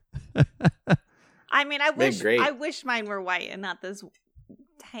 I mean, I They're great. wish mine were white and not this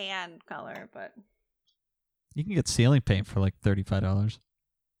tan color, but You can get ceiling paint for like $35.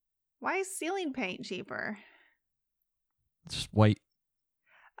 why is ceiling paint cheaper? It's just white.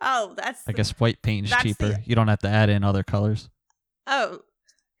 Oh, I guess white paint is that's cheaper. the- You don't have to add in other colors. Oh,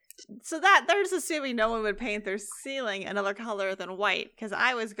 so that they're just assuming no one would paint their ceiling another color than white, because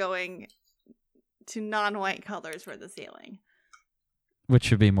I was going to non-white colors for the ceiling. Which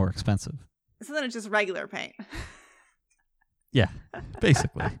should be more expensive. So then it's just regular paint. Yeah,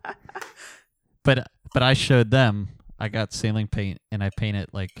 basically. But I showed them. I got ceiling paint and I painted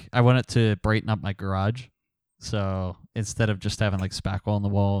like I wanted to brighten up my garage. So instead of just having like spackle on the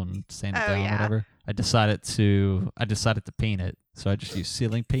wall and sand it Oh, down, yeah. whatever, I decided to paint it. So I just used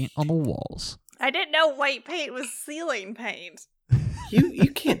ceiling paint on the walls. I didn't know white paint was ceiling paint.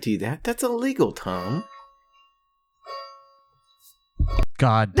 You can't do that. That's illegal, Tom.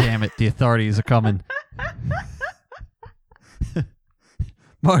 God damn it! The authorities are coming.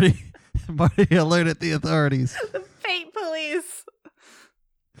 Marty alerted the authorities. The paint police.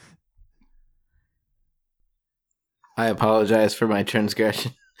 I apologize for my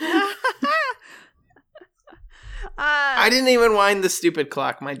transgression. I didn't even wind the stupid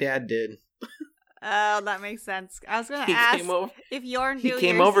clock. My dad did. Oh, that makes sense. I was going He to ask came over. if your he New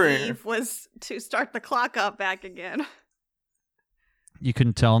came Year's over Eve was to start the clock up back again. You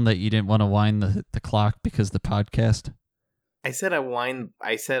couldn't tell him that you didn't want to wind the clock because of the podcast. I said I wind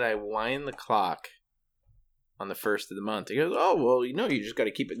the clock on the first of the month. He goes, "Oh well, you just got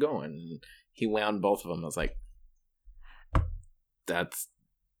to keep it going." And he wound both of them. I was like, "That's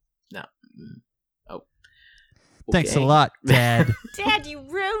no." Oh, Thanks a okay. lot, Dad. Dad, you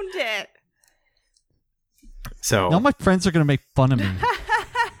ruined it. So Now my friends are gonna make fun of me.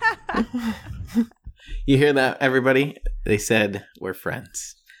 you hear that, everybody? They said we're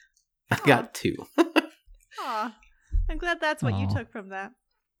friends. I got two. Aw, I'm glad that's what you Aw. took from that.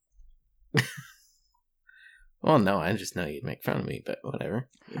 Well, no, I just know you'd make fun of me, but whatever.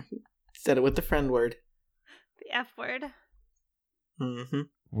 Said it with the friend word. The F word. Mm-hmm.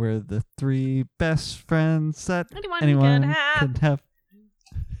 We're the three best friends that Anyone anyone could have. could have.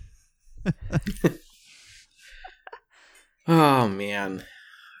 Oh man,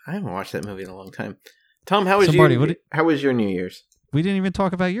 I haven't watched that movie in a long time. Tom, how was So, you? Marty, How was your New Year's? We didn't even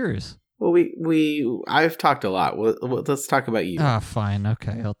talk about yours. Well, I've talked a lot. Let's talk about you. Ah, fine.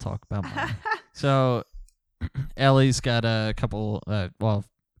 Okay, I'll talk about mine. So, Ellie's got a couple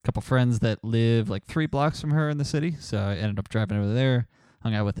friends that live like 3 blocks from her in the city. So I ended up driving over there,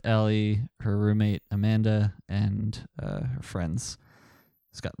 hung out with Ellie, her roommate Amanda, and her friends.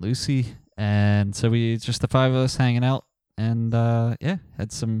 It's got Lucy, and so we just the 5 of us hanging out, and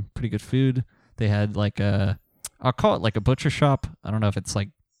had some pretty good food. They had like I'll call it like a butcher shop. I don't know if it's like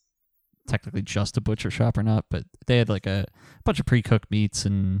technically just a butcher shop or not, but they had like a bunch of pre-cooked meats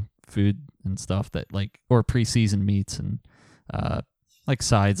and food and stuff that like, or pre-seasoned meats and like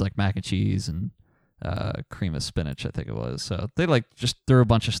sides like mac and cheese and cream of spinach, I think it was. So they like just threw a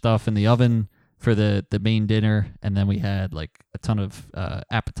bunch of stuff in the oven for the main dinner, and then we had like a ton of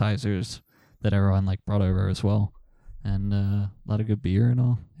appetizers that everyone like brought over as well, and a lot of good beer and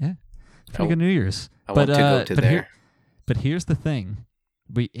all. Yeah, pretty good New Year's. I want to go to there. But here's the thing.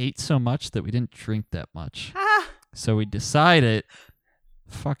 We ate so much that we didn't drink that much. So we decided,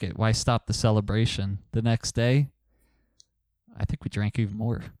 fuck it, why stop the celebration? The next day, I think we drank even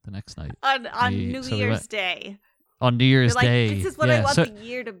more the next night. on New we Year's went- Day. On New Year's You're like, Day. this is what I yeah, want so, the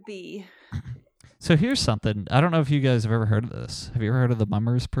year to be. so here's something. I don't know if you guys have ever heard of this. Have you ever heard of the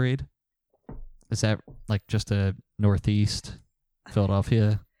Mummers Parade? Is that like just a Northeast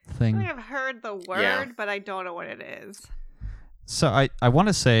Philadelphia I thing? think I've heard the word, Yeah. but I don't know what it is. So I want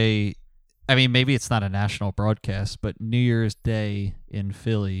to say, I mean, maybe it's not a national broadcast, but New Year's Day in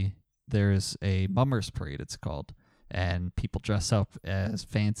Philly, there's a Mummers Parade, it's called, and people dress up as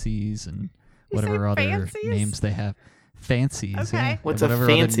fancies and You say whatever other fancies? names they have. Fancies, Okay. yeah. What's and a whatever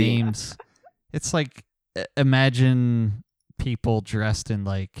fancy? Other names. It's like, imagine people dressed in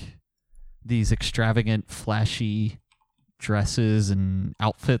like these extravagant, flashy dresses and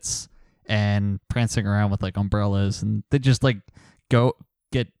outfits and prancing around with like umbrellas, and they just like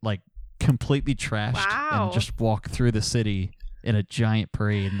get like completely trashed Wow. and just walk through the city in a giant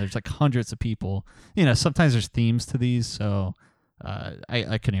parade, and there's like hundreds of people. You know, sometimes there's themes to these, so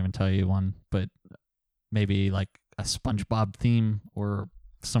I couldn't even tell you one, but maybe like a SpongeBob theme or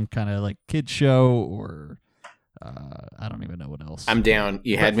some kind of like kid show, or I don't even know what else. I'm down.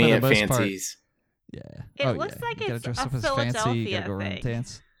 You But had for me the at most part- fancies. Yeah. It oh, looks yeah. like You gotta it's dress a up as fancy, you Philadelphia gotta go around and thing.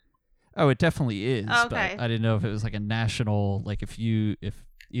 dance. Oh, it definitely is. Okay. But I didn't know if it was like a national, like if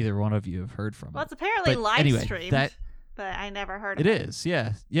either one of you have heard from Well, it. it's apparently But live anyway, streamed. that but I never heard It of it. is,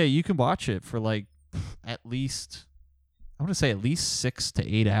 yeah. Yeah, you can watch it for like at least, I want to say at least 6 to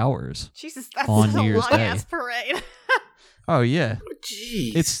 8 hours. Jesus, that's On a New Year's long Day. ass parade. Oh, yeah.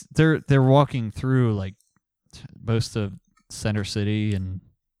 Jeez. It's they're walking through like most of Center City and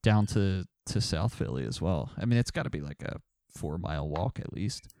down to South Philly as well. I mean, it's got to be like a 4-mile walk at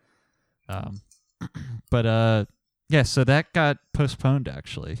least. But yeah, so that got postponed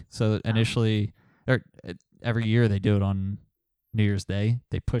actually. So initially, every year they do it on New Year's Day.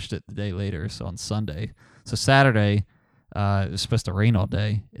 They pushed it the day later, so on Sunday. So Saturday, it was supposed to rain all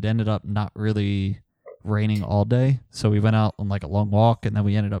day. It ended up not really raining all day, so we went out on like a long walk, and then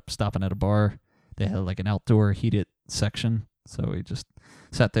we ended up stopping at a bar. They had like an outdoor heated section, so we just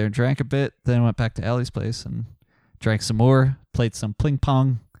sat there and drank a bit, then went back to Allie's place and drank some more, played some pling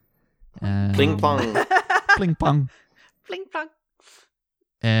pong. And Pling pong. Pling pong. Pling plong.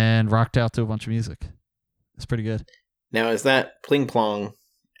 And rocked out to a bunch of music. It's pretty good. Now, is that pling plong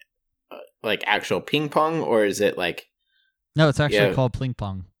like actual ping pong, or is it like No, it's actually Yeah. called pling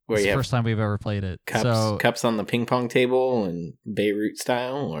pong. Where It's you the have first time we've ever played it. cups So cups on the ping pong table and Beirut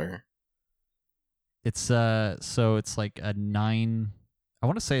style, or it's so it's like a 9, I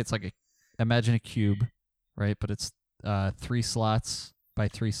want to say it's like imagine a cube, right? But it's 3 slots by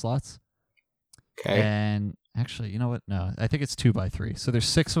 3 slots. okay? And actually, you know what? No, I think it's 2 by 3. So there's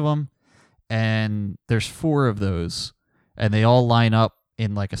 6 of them, and there's 4 of those, and they all line up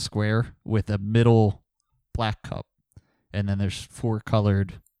in like a square with a middle black cup, and then there's 4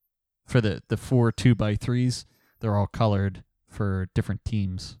 colored for the 4 2 by 3s. They're all colored for different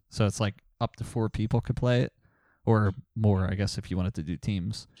teams, so it's like up to 4 people could play it, or more, I guess, if you wanted to do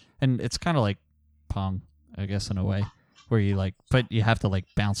teams. And it's kind of like Pong, I guess, in a way, where you like, but you have to like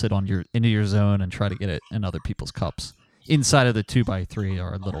bounce it into your zone and try to get it in other people's cups. Inside of the 2 by 3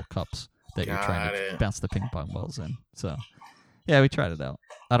 are little cups that you're trying Got to it. bounce the ping pong balls in. So, yeah, we tried it out.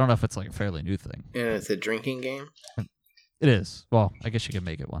 I don't know if it's like a fairly new thing. And it's a drinking game. It is. Well, I guess you could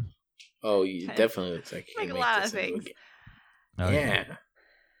make it one. Oh, you definitely looks like you Like can a make lot this of into a things. game. Oh, Yeah.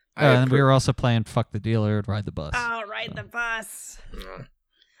 And we were also playing Fuck the Dealer and Ride the Bus. Oh, ride the bus.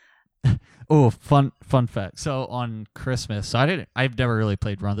 Oh, fun fact. So on Christmas, so I've never really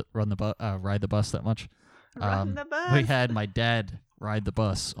played Ride the Bus that much. Run the bus. We had my dad ride the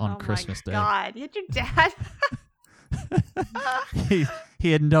bus on Oh Christmas my Day. God, you had your dad.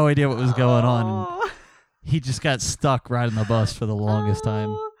 he had no idea what was going on. Oh. He just got stuck riding the bus for the longest time.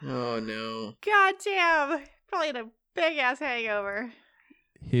 Oh, Oh no. God damn. Probably had a big ass hangover.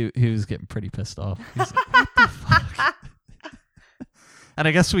 He was getting pretty pissed off. He's like, what the fuck? And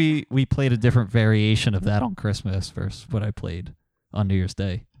I guess we played a different variation of that on Christmas versus what I played on New Year's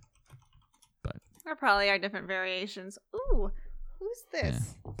Day. There probably are different variations. Ooh, who's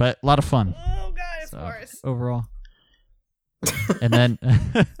this? But a lot of fun. Oh, God, it's So, Forrest. overall. And then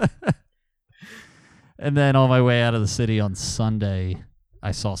and then on my way out of the city on Sunday,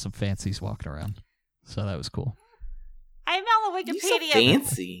 I saw some fancies walking around. So that was cool. I'm on the You so Wikipedia.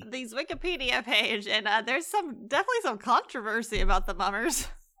 fancy. These Wikipedia page, and there's definitely some controversy about the mummers.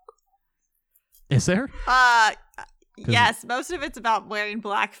 Is there? Yes, most of it's about wearing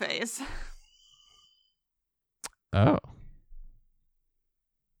blackface. Oh.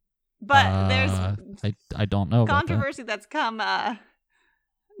 But there's I don't know about that. controversy that's come.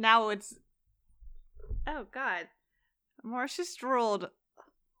 Now it's. Oh God, Marcia drooled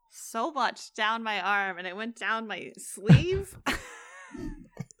so much down my arm, and it went down my sleeve.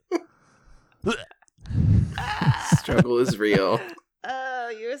 Struggle is real. Oh,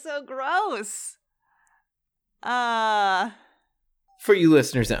 you're so gross. For you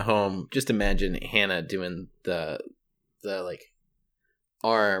listeners at home, just imagine Hannah doing the like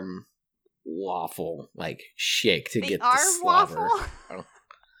arm waffle, like shake to The get arm the slobber. waffle?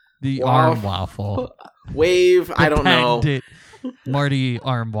 The Waff- arm waffle. Wave. I don't know. Patent it. Marty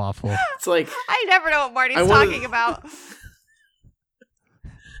arm waffle. It's like I never know what Marty's I wanna- talking about.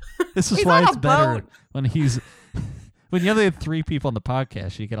 This is He's why on a it's better boat. when you only have 3 people on the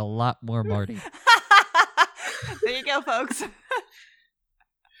podcast, you get a lot more Marty. There you go, folks.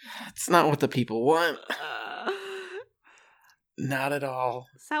 it's not what the people want. Not at all.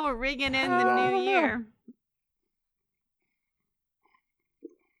 So we're ringing in the new year.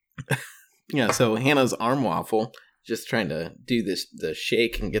 Yeah, so Hannah's arm waffle, just trying to do the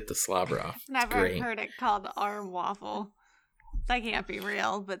shake and get the slobber off. Never Great. heard it called arm waffle. That can't be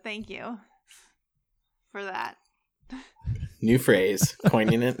real, but thank you for that. New phrase,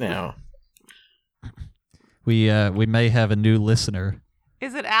 coining it now. We may have a new listener.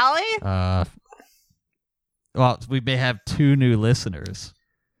 Is it Allie? Well, we may have 2 new listeners.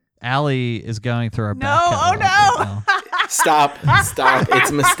 Allie is going through our No, back oh catalog right no! Stop. It's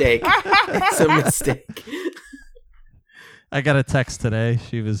a mistake. It's a mistake. I got a text today.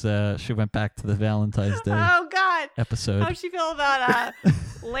 She went back to the Valentine's Day Oh God. episode. How'd she feel about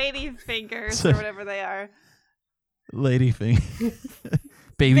lady fingers or whatever they are? Lady thing.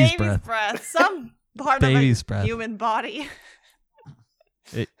 Baby's breath. Some part Baby's of a breath. human body.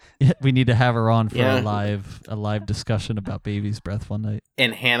 We need to have her on for Yeah. a live discussion about baby's breath one night.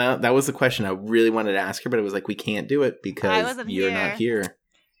 And Hannah, that was the question I really wanted to ask her, but it was like, we can't do it I because wasn't you're here. not here.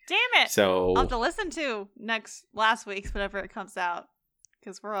 Damn it. So I'll have to listen to last week's whenever it comes out.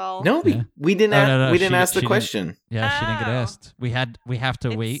 Because we're all no, Yeah. we didn't. No, we didn't she ask the didn't- question. Yeah, she didn't get Oh. asked. We have to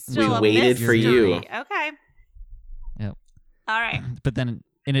It's wait. still We a waited for you. mystery. Okay. Yep. All right. But then,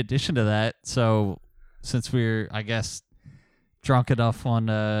 in addition to that, so since we're, I guess, drunk enough on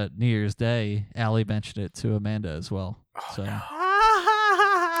New Year's Day, Allie mentioned it to Amanda as well. Oh, So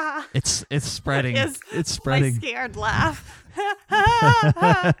no. it's spreading. Is It's My spreading. scared laugh.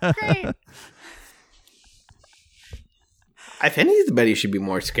 Great. If anybody should be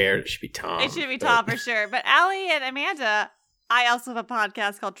more scared, it should be Tom. It should be but- Tom for sure. But Allie and Amanda, I also have a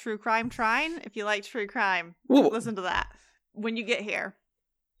podcast called True Crime Trine. If you like true crime, Well, listen to that when you get here.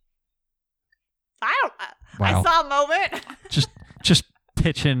 I Wow. saw a moment. Just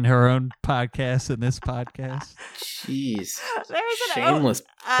pitching her own podcast in this podcast. jeez. There's an Shameless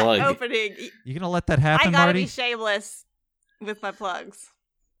plug. opening. You gonna let that I happen, gotta Marty? be shameless with my plugs.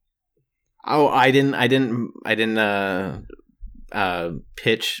 Oh, I didn't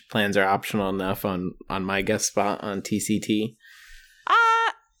pitch Plans Are Optional enough on my guest spot on TCT.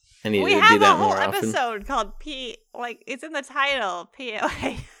 I need We to do have a that whole more often. episode called it's in the title,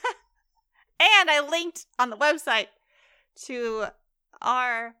 POA. And I linked on the website to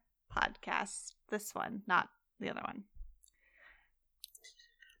our podcast. This one, not the other one.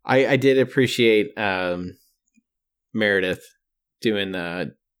 I did appreciate Meredith doing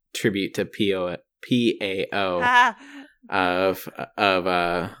the tribute to PAO of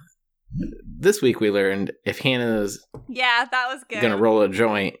this week. We learned if Hannah's Yeah, that was good. gonna roll a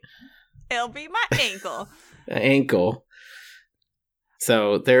joint, It'll be my ankle. ankle.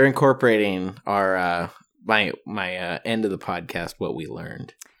 So they're incorporating our my end of the podcast, what we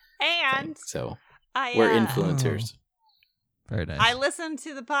learned. And thing. So I we're influencers. Very nice. I listened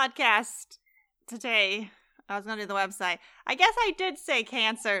to the podcast today. I was going to do the website. I guess I did say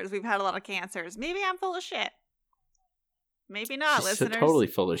cancers. We've had a lot of cancers. Maybe I'm full of shit. Maybe not, She's listeners. totally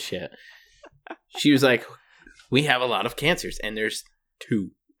full of shit. She was like, "We have a lot of cancers, and there's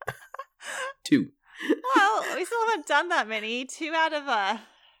 2." 2. Well, we still haven't done that many. 2 out of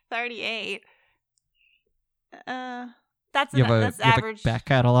 38. That's you have that's a average. back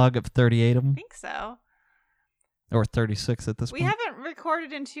catalog of 38 of I them, think so. or 36 at this We point. haven't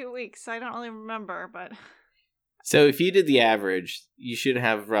recorded in 2 weeks, so I don't really remember. But So if you did the average, you should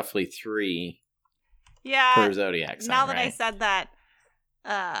have roughly 3 yeah, per zodiac sign. now that right? I said that,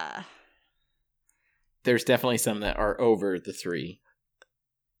 There's definitely some that are over the 3.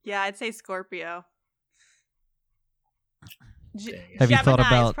 yeah, I'd say Scorpio. Have you thought Gemini is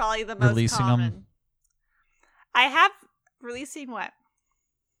about probably the most releasing common. them? I have releasing what?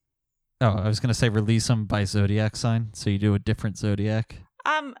 Oh, I was gonna say release them by zodiac sign, so you do a different zodiac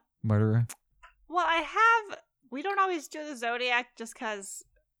murderer. Well, we don't always do the zodiac just because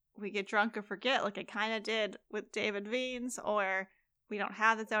we get drunk or forget, like I kind of did with David Veens, or we don't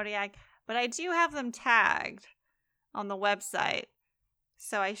have the zodiac. But I do have them tagged on the website,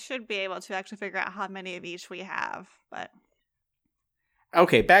 so I should be able to actually figure out how many of each we have. But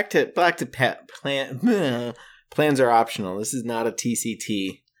Okay, back to plans are optional. This is not a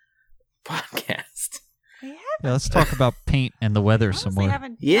TCT podcast. we have. Yeah, let's talk about paint and the weather some Honestly, more.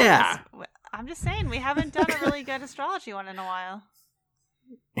 haven't. Yeah. I'm just saying we haven't done a really good astrology one in a while.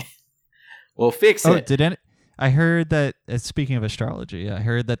 We'll fix Oh, it. I heard that, speaking of astrology, I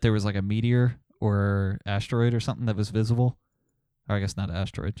heard that there was like a meteor or asteroid or something that was visible. Or I guess not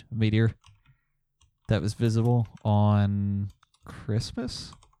asteroid, a meteor that was visible on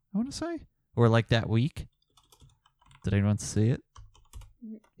Christmas, I want to say. Or like that week. Did anyone see it?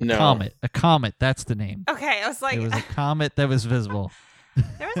 No. A comet, that's the name. Okay, I was like, It was a comet that was visible.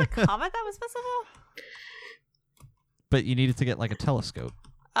 there was a comet that was visible. But you needed to get like a telescope.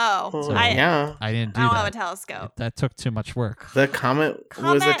 Oh, Oh, I yeah. I didn't do don't that. have a telescope. That took too much work. The comet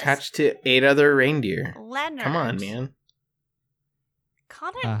was Comets. attached to 8 other reindeer. Leonard. Come on, man.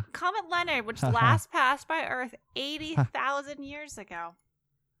 Comet Leonard, which Ha, ha. last passed by Earth 80,000 years ago.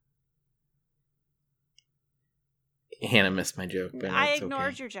 Hannah missed my joke, but I it's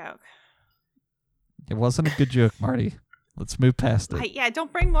ignored okay. your joke. It wasn't a good joke, Marty. Let's move past it. Yeah,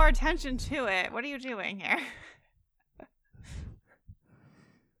 don't bring more attention to it. What are you doing here?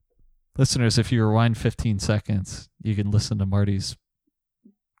 Listeners, if you rewind 15 seconds, you can listen to Marty's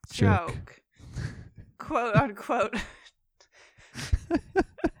joke. Quote unquote.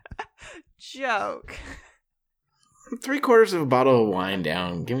 Joke. 3/4 of a bottle of wine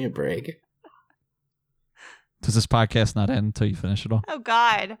down. Give me a break. Does this podcast not end until you finish it all? Oh,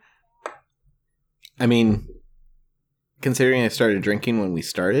 God. I mean, considering I started drinking when we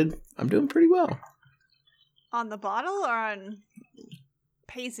started, I'm doing pretty well. On the bottle or on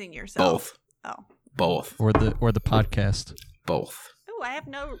pacing yourself? Both. Oh. Both. Or the podcast? Both. Oh, I have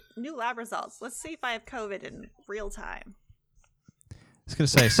no new lab results. Let's see if I have COVID in real time. I was going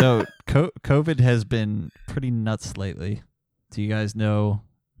to say, so COVID has been pretty nuts lately. Do you guys know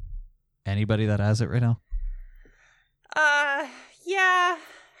anybody that has it right now? Yeah.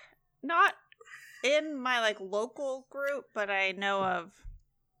 Not in my, local group, but I know of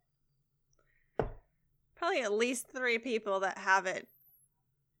probably at least 3 people that have it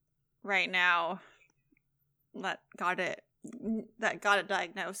right now that got it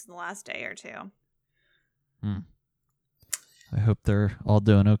diagnosed in the last day or 2. I hope they're all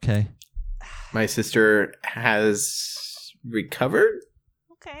doing okay. My sister has recovered,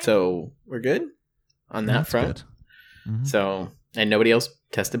 Okay. so we're good on that That's front. good. Mhm. So, and nobody else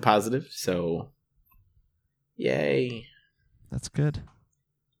tested positive, so yay. That's good.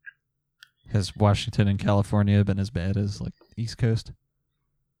 Has Washington and California been as bad as East Coast?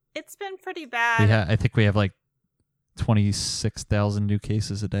 It's been pretty bad. I think we have 26,000 new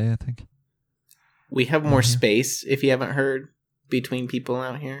cases a day, I think. We have more Mhm. space, if you haven't heard, between people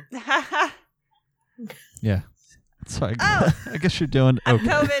out here. Yeah. So I, Oh. I guess you're doing I'm okay.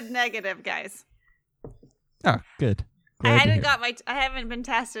 COVID negative, guys. Oh, good. I Glad to hear. I haven't been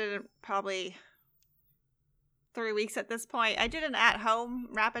tested in probably 3 weeks at this point. I did an at-home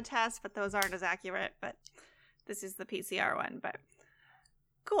rapid test, but those aren't as accurate. But this is the PCR one. But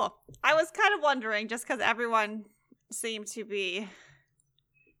cool. I was kind of wondering, just because everyone seemed to be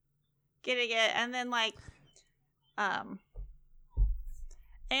getting it, and then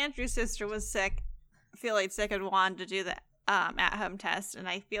Andrew's sister was sick, feeling sick, and wanted to do the at-home test, and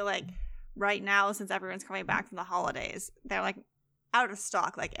I feel like right now, since everyone's coming back from the holidays, they're out of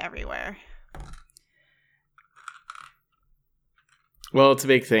stock everywhere. Well, it's a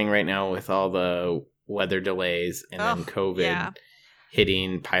big thing right now with all the weather delays and then COVID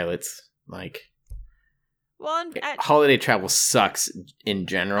hitting pilots. Well, Holiday travel sucks in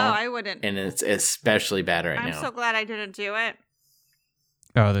general. I wouldn't. And it's especially bad right I'm now. so glad I didn't do it.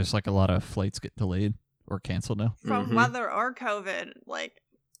 Oh, there's a lot of flights get delayed or canceled now. From Mhm. weather or COVID,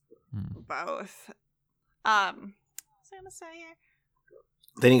 Hmm. both. What was I gonna say here?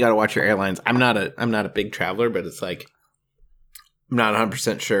 Then you got to watch your airlines. I'm not a big traveler, but it's I'm not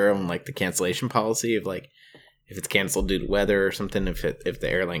 100% sure on the cancellation policy of if it's canceled due to weather or something, if the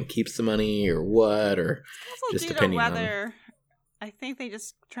airline keeps the money or what, or Also, just due to depending on- weather, I think they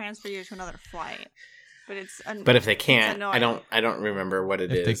just transfer you to another flight. But it's But if they can't, annoying. I don't remember what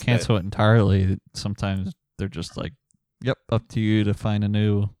it is. If they cancel it entirely, sometimes they're just yep, up to you to find a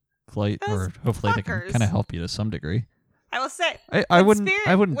new flight, Those or hopefully they can fuckers. kind of help you to some degree. I will say, I when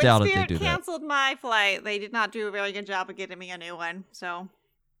wouldn't when doubt if Spirit they do that. canceled my flight, they did not do a very good job of getting me a new one. So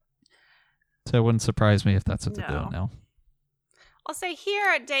So it wouldn't surprise me if that's what they're No. doing now. I'll say here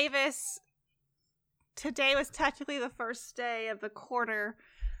at Davis, today was technically the first day of the quarter,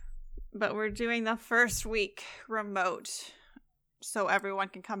 but we're doing the first week remote, so everyone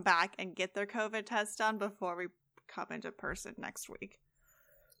can come back and get their COVID test done before we come into person next week.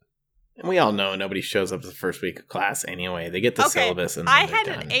 And we all know nobody shows up the first week of class anyway. They get the Okay, syllabus and I then had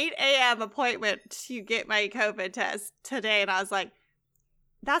they're an done. 8 a.m. appointment to get my COVID test today, and I was like,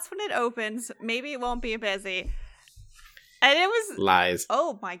 that's when it opens. Maybe it won't be busy. And it was, Lies.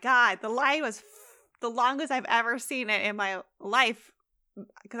 oh my God, the line was the longest I've ever seen it in my life,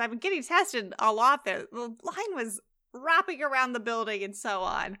 because I've been getting tested a lot there. The line was wrapping around the building and so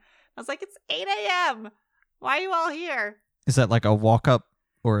on. I was like, it's 8 a.m. Why are you all here? Is that a walk up,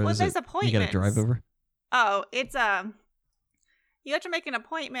 or Well, is there's it you appointments. got to drive over? Oh, it's you have to make an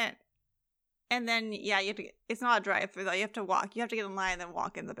appointment, and then you have to. It's not a drive-through though. You have to walk. You have to get in line and then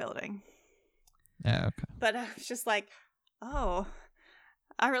walk in the building. Yeah, okay. But I was just like, oh,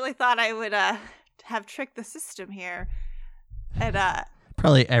 I really thought I would have tricked the system here, and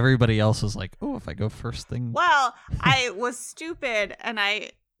Probably everybody else is oh, if I go first thing. well, I was stupid and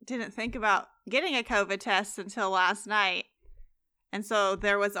I didn't think about getting a COVID test until last night. And so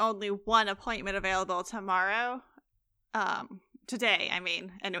there was only one appointment available tomorrow. Today, I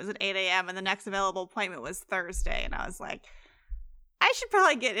mean, and it was at 8 a.m. and the next available appointment was Thursday. And I was like, I should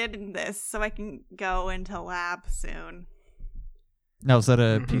probably get in this so I can go into lab soon. Now, is that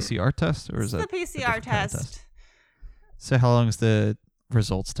a PCR test or is It's that the a PCR different kind of test. So how long does the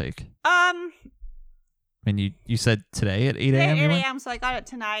results take? I mean, you said today at 8 today a.m. at you 8 went? a.m. So I got it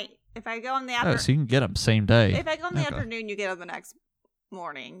tonight. If I go in the Oh, afternoon, so you can get them same day. if I go in the Okay. afternoon, you get them the next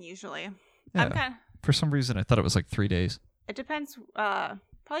morning usually. Yeah. I'm kind of. For some reason, I thought it was like 3 days. It depends.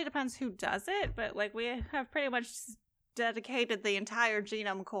 Probably depends who does it, but like we have pretty much dedicated the entire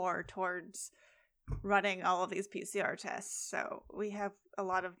genome core towards running all of these PCR tests, so we have a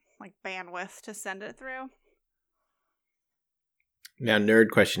lot of like bandwidth to send it through. Now, nerd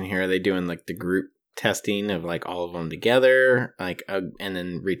question here: are they doing like the group testing of like all of them together, like, and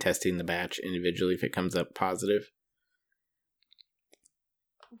then retesting the batch individually if it comes up positive?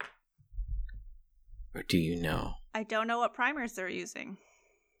 Or do you know? I don't know what primers they're using,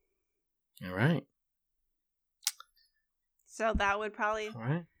 All right. so that would probably All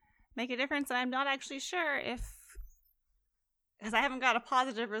right. make a difference. And I'm not actually sure if, because I haven't got a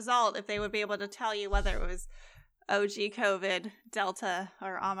positive result, if they would be able to tell you whether it was OG COVID, Delta,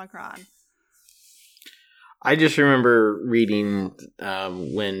 or Omicron. I just remember reading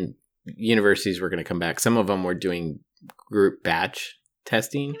when universities were going to come back, some of them were doing group batch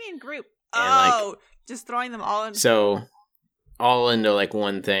testing. You mean group? And, just throwing them all in. So all into like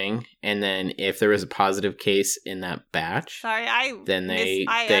one thing, and then if there was a positive case in that batch, Sorry, then they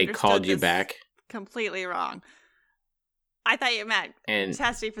understood called you this back. Completely wrong. I thought you meant And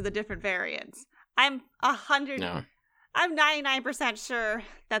testing for the different variants. I'm 100. no, I'm 99% sure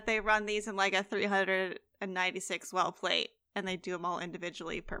that they run these in like a 396 well plate, and they do them all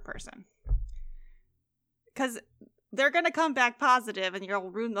individually per person. Because they're going to come back positive, and you'll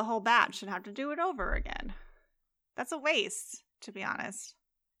ruin the whole batch and have to do it over again. That's a waste, to be honest.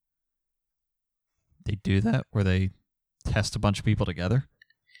 They do that where they test a bunch of people together?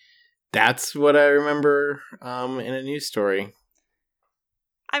 that's what I remember in a news story.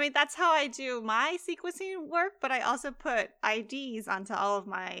 I mean, that's how I do my sequencing work, but I also put IDs onto all of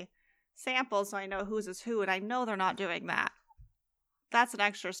my samples so I know whose is who, and I know they're not doing that. That's an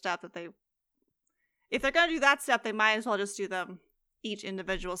extra step that they... If they're going to do that step, they might as well just do them. Each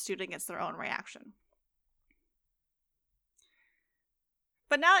individual student gets their own reaction.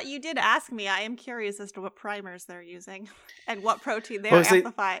 But now that you did ask me, I am curious as to what primers they're using and what protein they're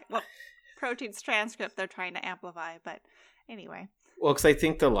what protein's transcript they're trying to amplify. But anyway. Well, because I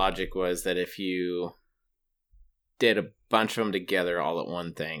think the logic was that if you did a bunch of them together all at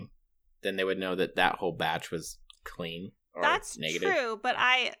one thing, then they would know that that whole batch was clean or That's negative. true, but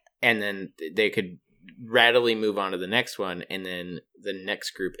And then they could readily move on to the next one, and then the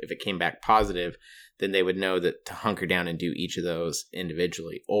next group, if it came back positive, then they would know that to hunker down and do each of those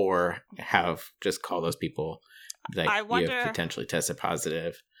individually, or have just call those people like you have potentially tested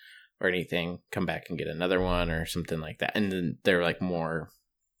positive or anything, come back and get another one or something like that, and then they're like more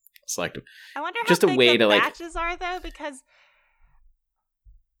selective. I wonder just how a big way the to batches are, though, because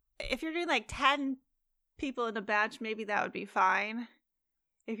if you're doing like 10 people in a batch, maybe that would be fine.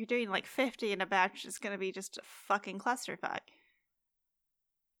 If you're doing like 50 in a batch, it's going to be just a fucking clusterfuck.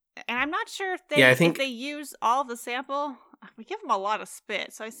 And I'm not sure if they if they use all of the sample. We give them a lot of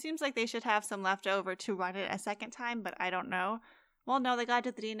spit, so it seems like they should have some left over to run it a second time, but I don't know. Well, no, they got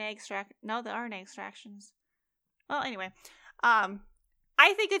to do the DNA extract. No, the RNA extractions. Well, anyway,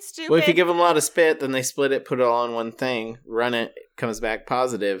 I think it's stupid. Well, if you give them a lot of spit, then they split it, put it all in one thing, run it, comes back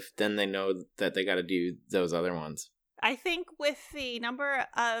positive, then they know that they got to do those other ones. I think with the number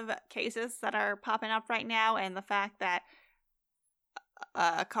of cases that are popping up right now and the fact that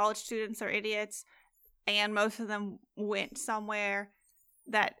college students are idiots and most of them went somewhere,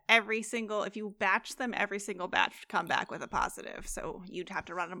 that if you batch them, every single batch would come back with a positive. So you'd have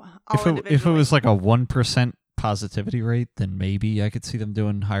to run them all individually. If it was like a 1% positivity rate, then maybe I could see them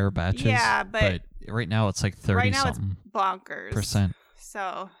doing higher batches. Yeah, but right now it's like 30 right now something it's bonkers %.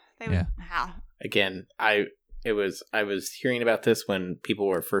 So they would Again, I was hearing about this when people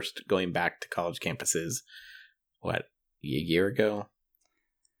were first going back to college campuses, a year ago?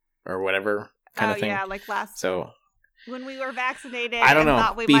 Or whatever kind of thing. Yeah, like when we were vaccinated, I don't know.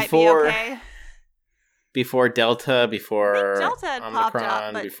 Thought we might be okay. Before Delta, before Delta had Omicron, popped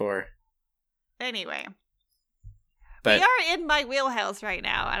up, but before. Anyway, but we are in my wheelhouse right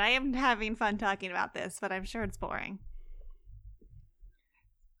now, and I am having fun talking about this, but I'm sure it's boring.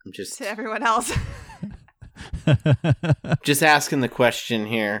 I'm just to everyone else. just asking the question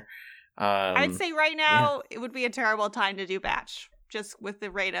here. I'd say right now it would be a terrible time to do batch, just with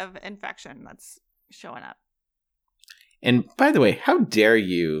the rate of infection that's showing up. And by the way, how dare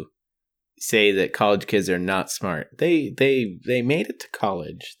you say that college kids are not smart? They made it to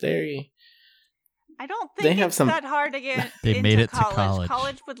college. I don't They think have it's some- that hard to get They into made it to college. college.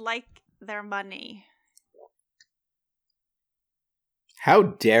 College would like their money. How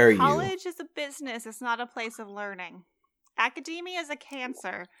dare you? College is a business. It's not a place of learning. Academia is a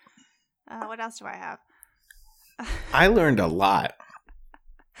cancer. What else do I have? I learned a lot.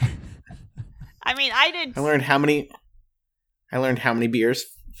 I mean, I did. I learned how many beers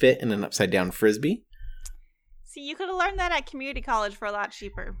fit in an upside down frisbee. See, you could have learned that at community college for a lot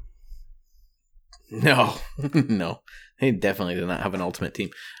cheaper. No, no, they definitely did not have an ultimate team.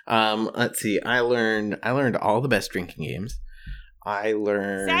 Let's see. I learned all the best drinking games. I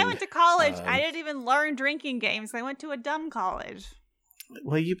learned. See, I went to college. I didn't even learn drinking games. I went to a dumb college.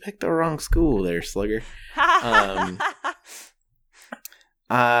 Well, you picked the wrong school, there, Slugger. I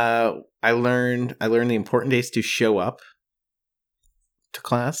learned the important days to show up to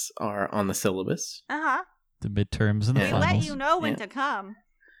class are on the syllabus. Uh-huh. The midterms and the They Yeah. finals. let you know when Yeah. to come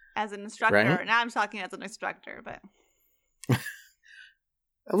as an instructor. Right. Now I'm talking as an instructor, but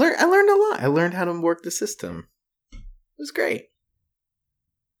I learned a lot. I learned how to work the system. It was great.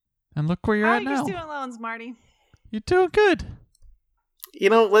 And look where you're how are at your now. student loans, Marty? You're doing good. You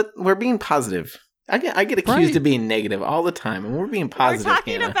know, we're being positive. I get accused Right. of being negative all the time, and we're being positive. We're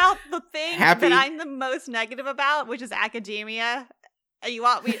talking Hannah. about the thing Happy- that I'm the most negative about, which is academia. And you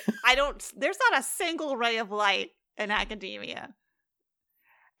want me? I don't. There's not a single ray of light in academia.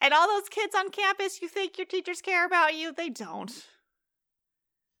 And all those kids on campus, you think your teachers care about you? They don't.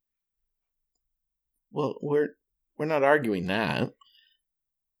 Well, we're not arguing that.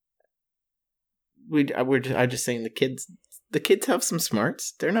 I'm just saying the kids have some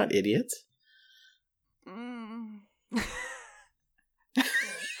smarts. They're not idiots. Mm.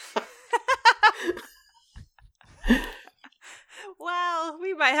 Well,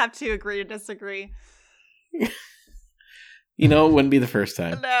 we might have to agree to disagree. You know, it wouldn't be the first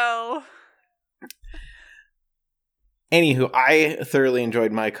time. No. Anywho, I thoroughly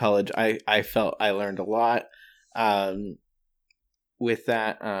enjoyed my college. I felt I learned a lot. With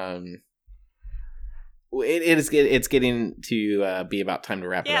that, it's getting to be about time to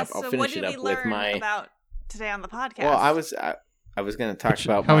wrap it Yeah, up. I'll so what finish did it we up with learn my. about today on the podcast? Well, I was going to talk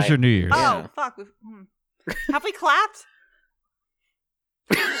about How was your New Year's? Oh, Yeah. fuck. Have we clapped?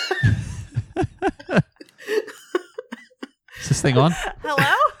 Is this thing on?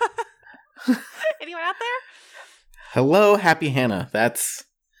 Hello? Anyone out there? Hello, Happy Hannah. That's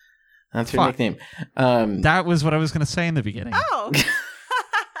her Fuck. nickname. That was what I was going to say in the beginning. Oh.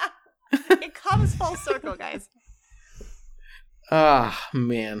 It comes full circle, guys. Ah,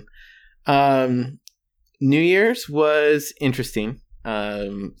 man. New Year's was interesting.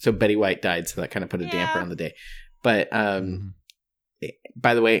 So Betty White died, so that kind of put a damper Yeah. on the day. But Mhm.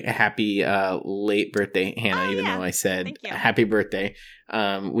 by the way, a happy late birthday, Hannah. Oh, even yeah. though I said Thank you. happy birthday, we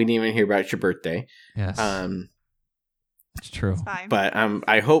didn't even hear about your birthday. Yes, it's true. It's fine. But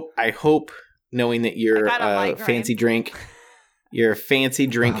I hope knowing that you're I got a a migraine. fancy drink, you're a fancy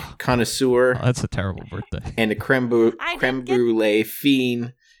drink Oh. connoisseur Oh, that's a terrible birthday. and a creme I creme didn't get- brulee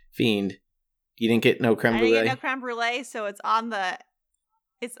fiend. You didn't get no creme I brulee. didn't get no creme brulee, so it's on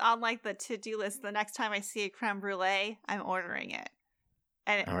like the to-do list. The next time I see a creme brulee, I'm ordering it.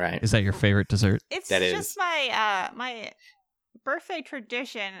 And All right. Is that your favorite dessert? it's That just is. my birthday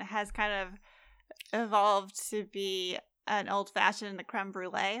tradition has kind of evolved to be an old-fashioned and a creme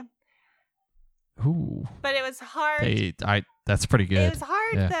brulee. Ooh, But it was hard. that's pretty good. It was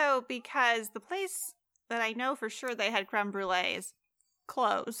hard Yeah. though because the place that I know for sure they had creme brulees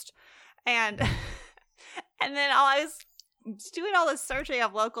closed, and and then I was doing all this searching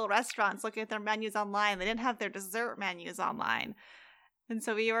of local restaurants, looking at their menus online. They didn't have their dessert menus online, and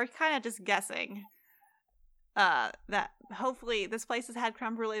so we were kind of just guessing that hopefully this place has had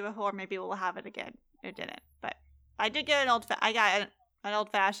creme brulee before. Maybe we'll have it again. It didn't, but I did get I got an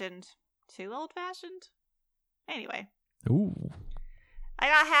old fashioned. Too old fashioned. Anyway. Ooh, I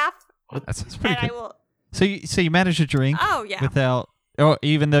got half, that's pretty and I good. will. So you managed to drink Oh yeah, without,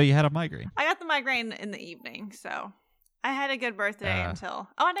 even though you had a migraine. I got the migraine in the evening, so I had a good birthday until.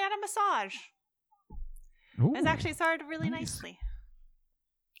 Oh, and I got a massage. Ooh, It's actually started really nice. nicely.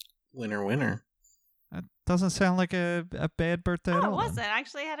 Winner. that doesn't sound like a bad birthday at Oh, all. it then. wasn't. I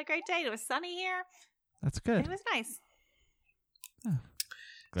actually had a great day. It was sunny here. That's good. It was nice.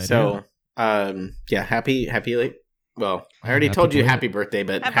 Glad to hear So, yeah, happy late. Well, I already Happy told you belated. happy birthday,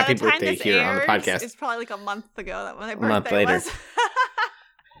 but And happy by the time birthday this here on the airs, podcast. it's probably like a month ago that when my birthday month later.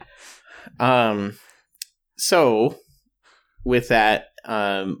 was. So with that,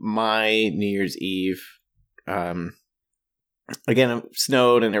 my New Year's Eve, again, it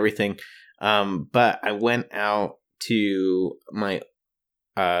snowed and everything. But I went out to my,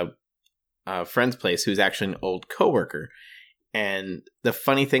 friend's place who's actually an old coworker. And the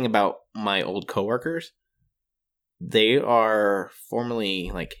funny thing about my old coworkers, they are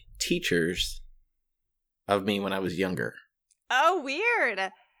formerly like teachers of me when I was younger. Oh, weird.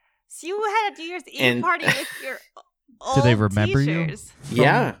 So you had a New Year's Eve party with your old Do they remember teachers. you?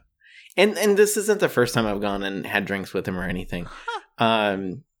 Yeah. And this isn't the first time I've gone and had drinks with them or anything.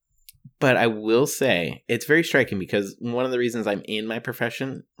 But I will say it's very striking because one of the reasons I'm in my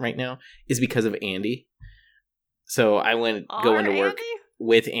profession right now is because of Andy. So I go into work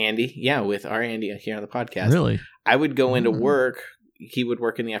with Andy. Yeah, with our Andy here on the podcast. Really? I would go into work. He would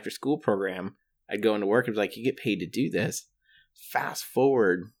work in the after school program. I'd go into work and be like, you get paid to do this. Fast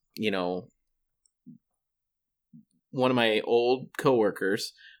forward, one of my old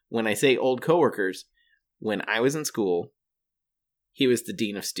coworkers, when I say old coworkers, when I was in school, he was the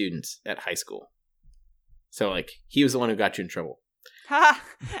dean of students at high school. So, like, he was the one who got you in trouble.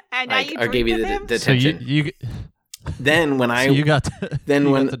 And now you or gave you the detention. So you then when I so you got to, then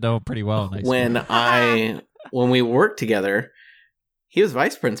you when got to know him pretty well. Nice when we worked together, he was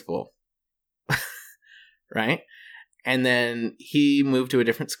vice principal, right? And then he moved to a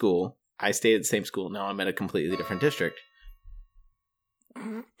different school. I stayed at the same school. Now I'm at a completely different district.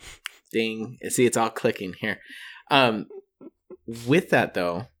 Ding! See, it's all clicking here. With that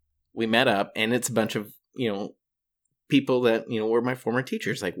though, we met up, and it's a bunch of people that were my former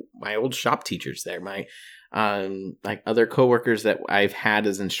teachers, like my old shop teachers there, my like other coworkers that I've had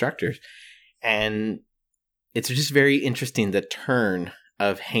as instructors, and it's just very interesting the turn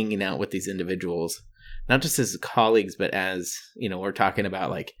of hanging out with these individuals, not just as colleagues, but as we're talking about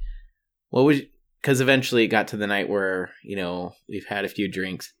like what would because eventually it got to the night where we've had a few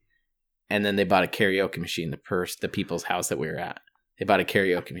drinks, and then they bought a karaoke machine. The people's house that we were at, they bought a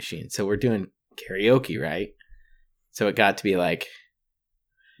karaoke machine, so we're doing karaoke, right? So it got to be like,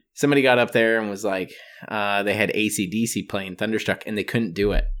 somebody got up there and was like, they had AC/DC playing Thunderstruck, and they couldn't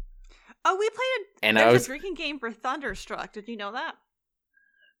do it. Oh, we played a drinking game for Thunderstruck. Did you know that?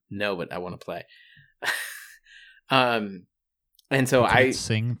 No, but I want to play. And so I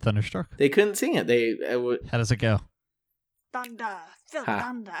sing Thunderstruck. They couldn't sing it. How does it go? Thunder, feel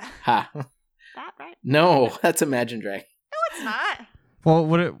thunder. Ha. That right? No, that's Imagine Dragons. No, it's not. Well,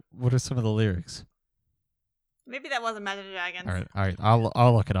 what are some of the lyrics? Maybe that was Imagine Dragons. All right.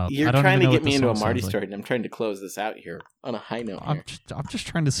 I'll look it up. You're trying to get me into a Marty story, and I'm trying to close this out here on a high note. I'm just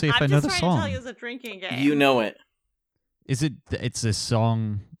trying to see if I know the song. I'm just trying to tell you it's a drinking game. You know it. Is it? It's a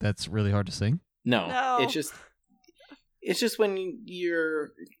song that's really hard to sing. No. It's just when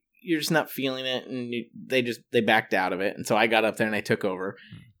you're just not feeling it, and they backed out of it, and so I got up there and I took over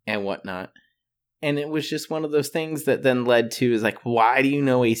and whatnot. And it was just one of those things that then led to is like, why do you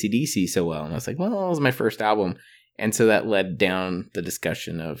know AC/DC so well? And I was like, well, it was my first album. And so that led down the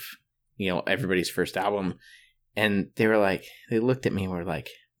discussion of, everybody's first album. And they were like, they looked at me and were like,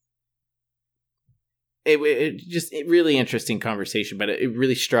 it really interesting conversation, but it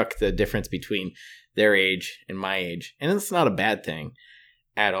really struck the difference between their age and my age. And it's not a bad thing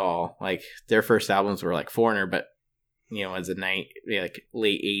at all. Like their first albums were like Foreigner, but as a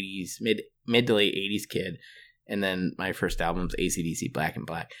late 80s, mid to late 80s kid. And then my first album's AC/DC Black and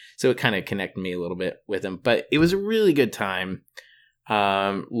Black. So it kind of connected me a little bit with them. But it was a really good time.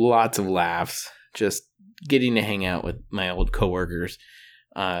 Lots of laughs. Just getting to hang out with my old coworkers.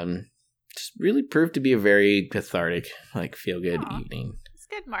 Just really proved to be a very cathartic, feel-good evening. It's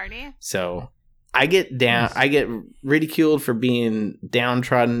good, Marty. So I get ridiculed for being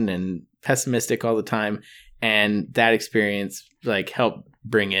downtrodden and pessimistic all the time. And that experience helped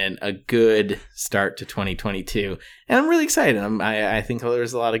bring in a good start to 2022. And I'm really excited. I think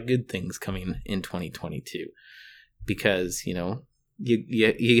there's a lot of good things coming in 2022 because,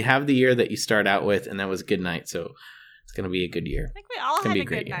 you have the year that you start out with, and that was a good night. So it's going to be a good year. I think we all had a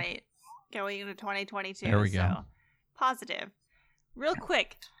good night going into 2022. There we go. So positive. Real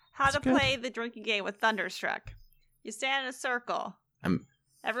quick, how to play the drinking game with Thunderstruck. You stand in a circle.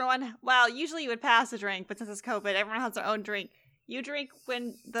 Everyone, usually you would pass a drink, but since it's COVID, everyone has their own drink. You drink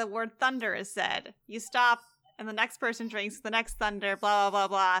when the word thunder is said. You stop, and the next person drinks the next thunder, blah, blah, blah,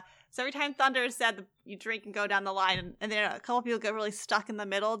 blah. So every time thunder is said, you drink and go down the line. And then a couple people get really stuck in the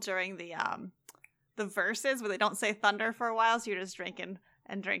middle during the verses where they don't say thunder for a while, so you're just drinking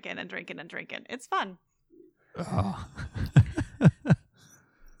and drinking and drinking and drinking. It's fun. Oh.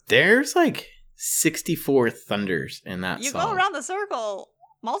 There's 64 thunders in that song. You go around the circle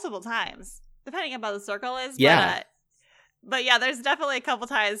multiple times, depending on how the circle is. Yeah. But yeah, there's definitely a couple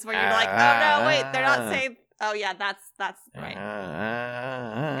times where you're like, oh no, wait, they're not saying. Oh yeah, that's right.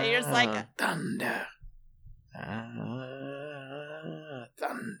 And you're just like thunder,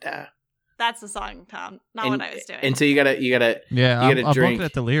 thunder. That's the song, Tom. Not what I was doing. And so you gotta Yeah, you gotta I'm drink. looking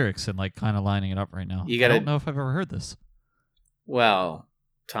at the lyrics and like kind of lining it up right now. You gotta- I don't know if I've ever heard this. Well,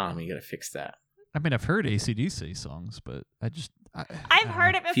 Tom, you gotta fix that. I mean, I've heard AC/DC songs, but I've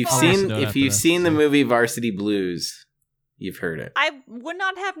heard it If you've before. seen Know it if after you've that, seen the so- movie Varsity Blues, you've heard it. I would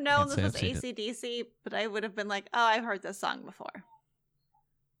not have known Can't say this was I've seen AC/DC, but I would have been like, oh, I've heard this song before.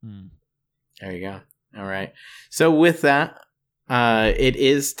 There you go. All right. So with that, it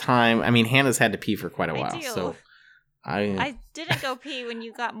is time. I mean, Hannah's had to pee for quite a I while, do. so I didn't go pee when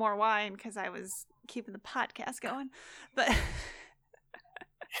you got more wine because I was keeping the podcast going. But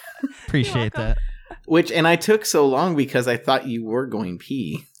appreciate welcome. that. and I took so long because I thought you were going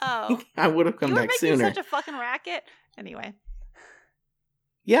pee. oh, I would have come you were back making sooner. such a fucking racket. Anyway,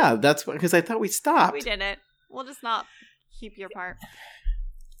 Yeah, that's because I thought we stopped. we didn't. We'll just not keep your part.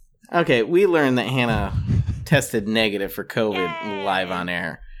 Okay, we learned that Hannah tested negative for COVID Yay! live on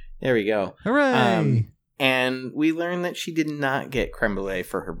air. There we go. Hooray! And we learned that she did not get creme brulee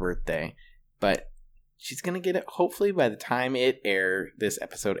for her birthday, but she's gonna get it hopefully by the time this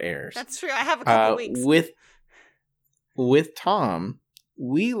episode airs. That's true. I have a couple weeks. With Tom,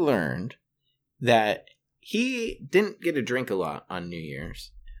 we learned that he didn't get to drink a lot on New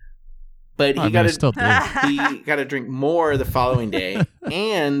Year's, but I he mean, got I to still do. he got to drink more the following day,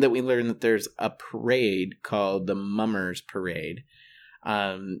 and that we learned that there's a parade called the Mummers Parade,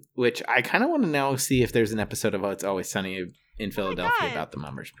 which I kind of want to now see if there's an episode of It's Always Sunny in Philadelphia God. about the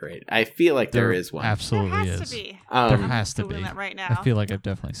Mummers Parade. I feel like there is one. Absolutely there has is. to be. There Um, has to Googling be. that right now. I feel like I've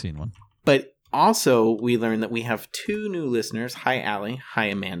definitely seen one. But also, we learned that we have 2 new listeners. Hi, Allie. Hi,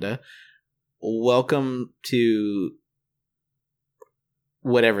 Amanda. Welcome to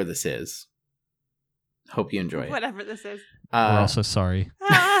whatever this is. Hope you enjoy it. Whatever this is. We're also sorry.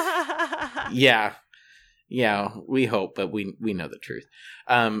 Yeah, we hope, but we know the truth.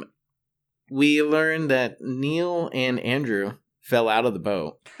 We learned that Neil and Andrew fell out of the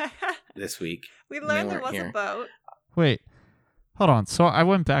boat this week. We learned They there was weren't a here. boat. Wait, hold on. So I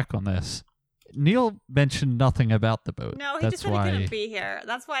went back on this. Neil mentioned nothing about the boat. No, he That's just said why he couldn't be here.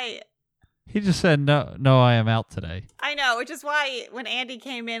 That's why. he just said no. I am out today. I know, which is why when Andy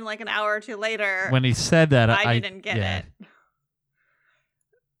came in like an hour or two later, When he said that, I didn't get yeah. it.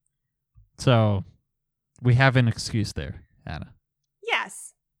 So we have an excuse there, Anna.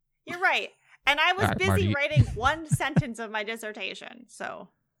 Yes, you're right. And I was All right, busy Marty. writing one sentence of my dissertation, so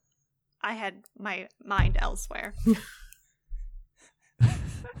I had my mind elsewhere.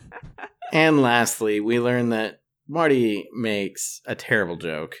 And lastly, we learned that Marty makes a terrible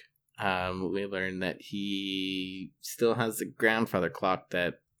joke. We learned that he still has a grandfather clock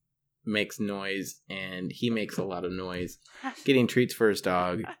that makes noise, and he makes a lot of noise getting treats for his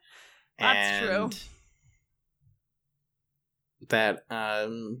dog. That's true. And that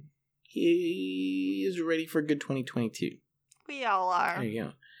he is ready for a good 2022. We all are. There you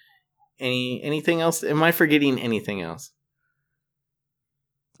go. Anything else? Am I forgetting anything else?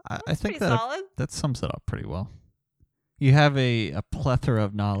 I That's think pretty that solid. that sums it up pretty well. You have a plethora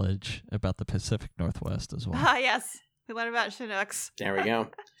of knowledge about the Pacific Northwest as well. Ah, yes. We learned about Chinooks. There we go.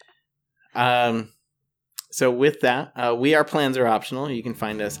 So with that, we are Plans Are Optional. You can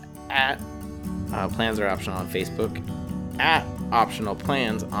find us at Plans Are Optional on Facebook, at Optional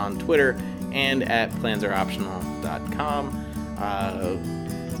Plans on Twitter, and at plansareoptional.com.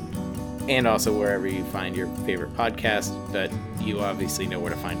 And also wherever you find your favorite podcast, but you obviously know where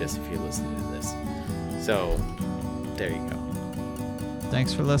to find us if you're listening to this. So there you go.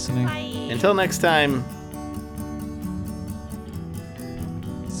 Thanks for listening. Bye. Until next time.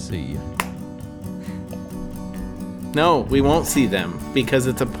 See ya. No, we won't see them because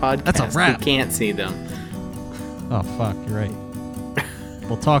it's a podcast. That's a wrap. We can't see them. Oh fuck, you're right.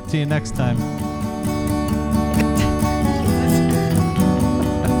 We'll talk to you next time.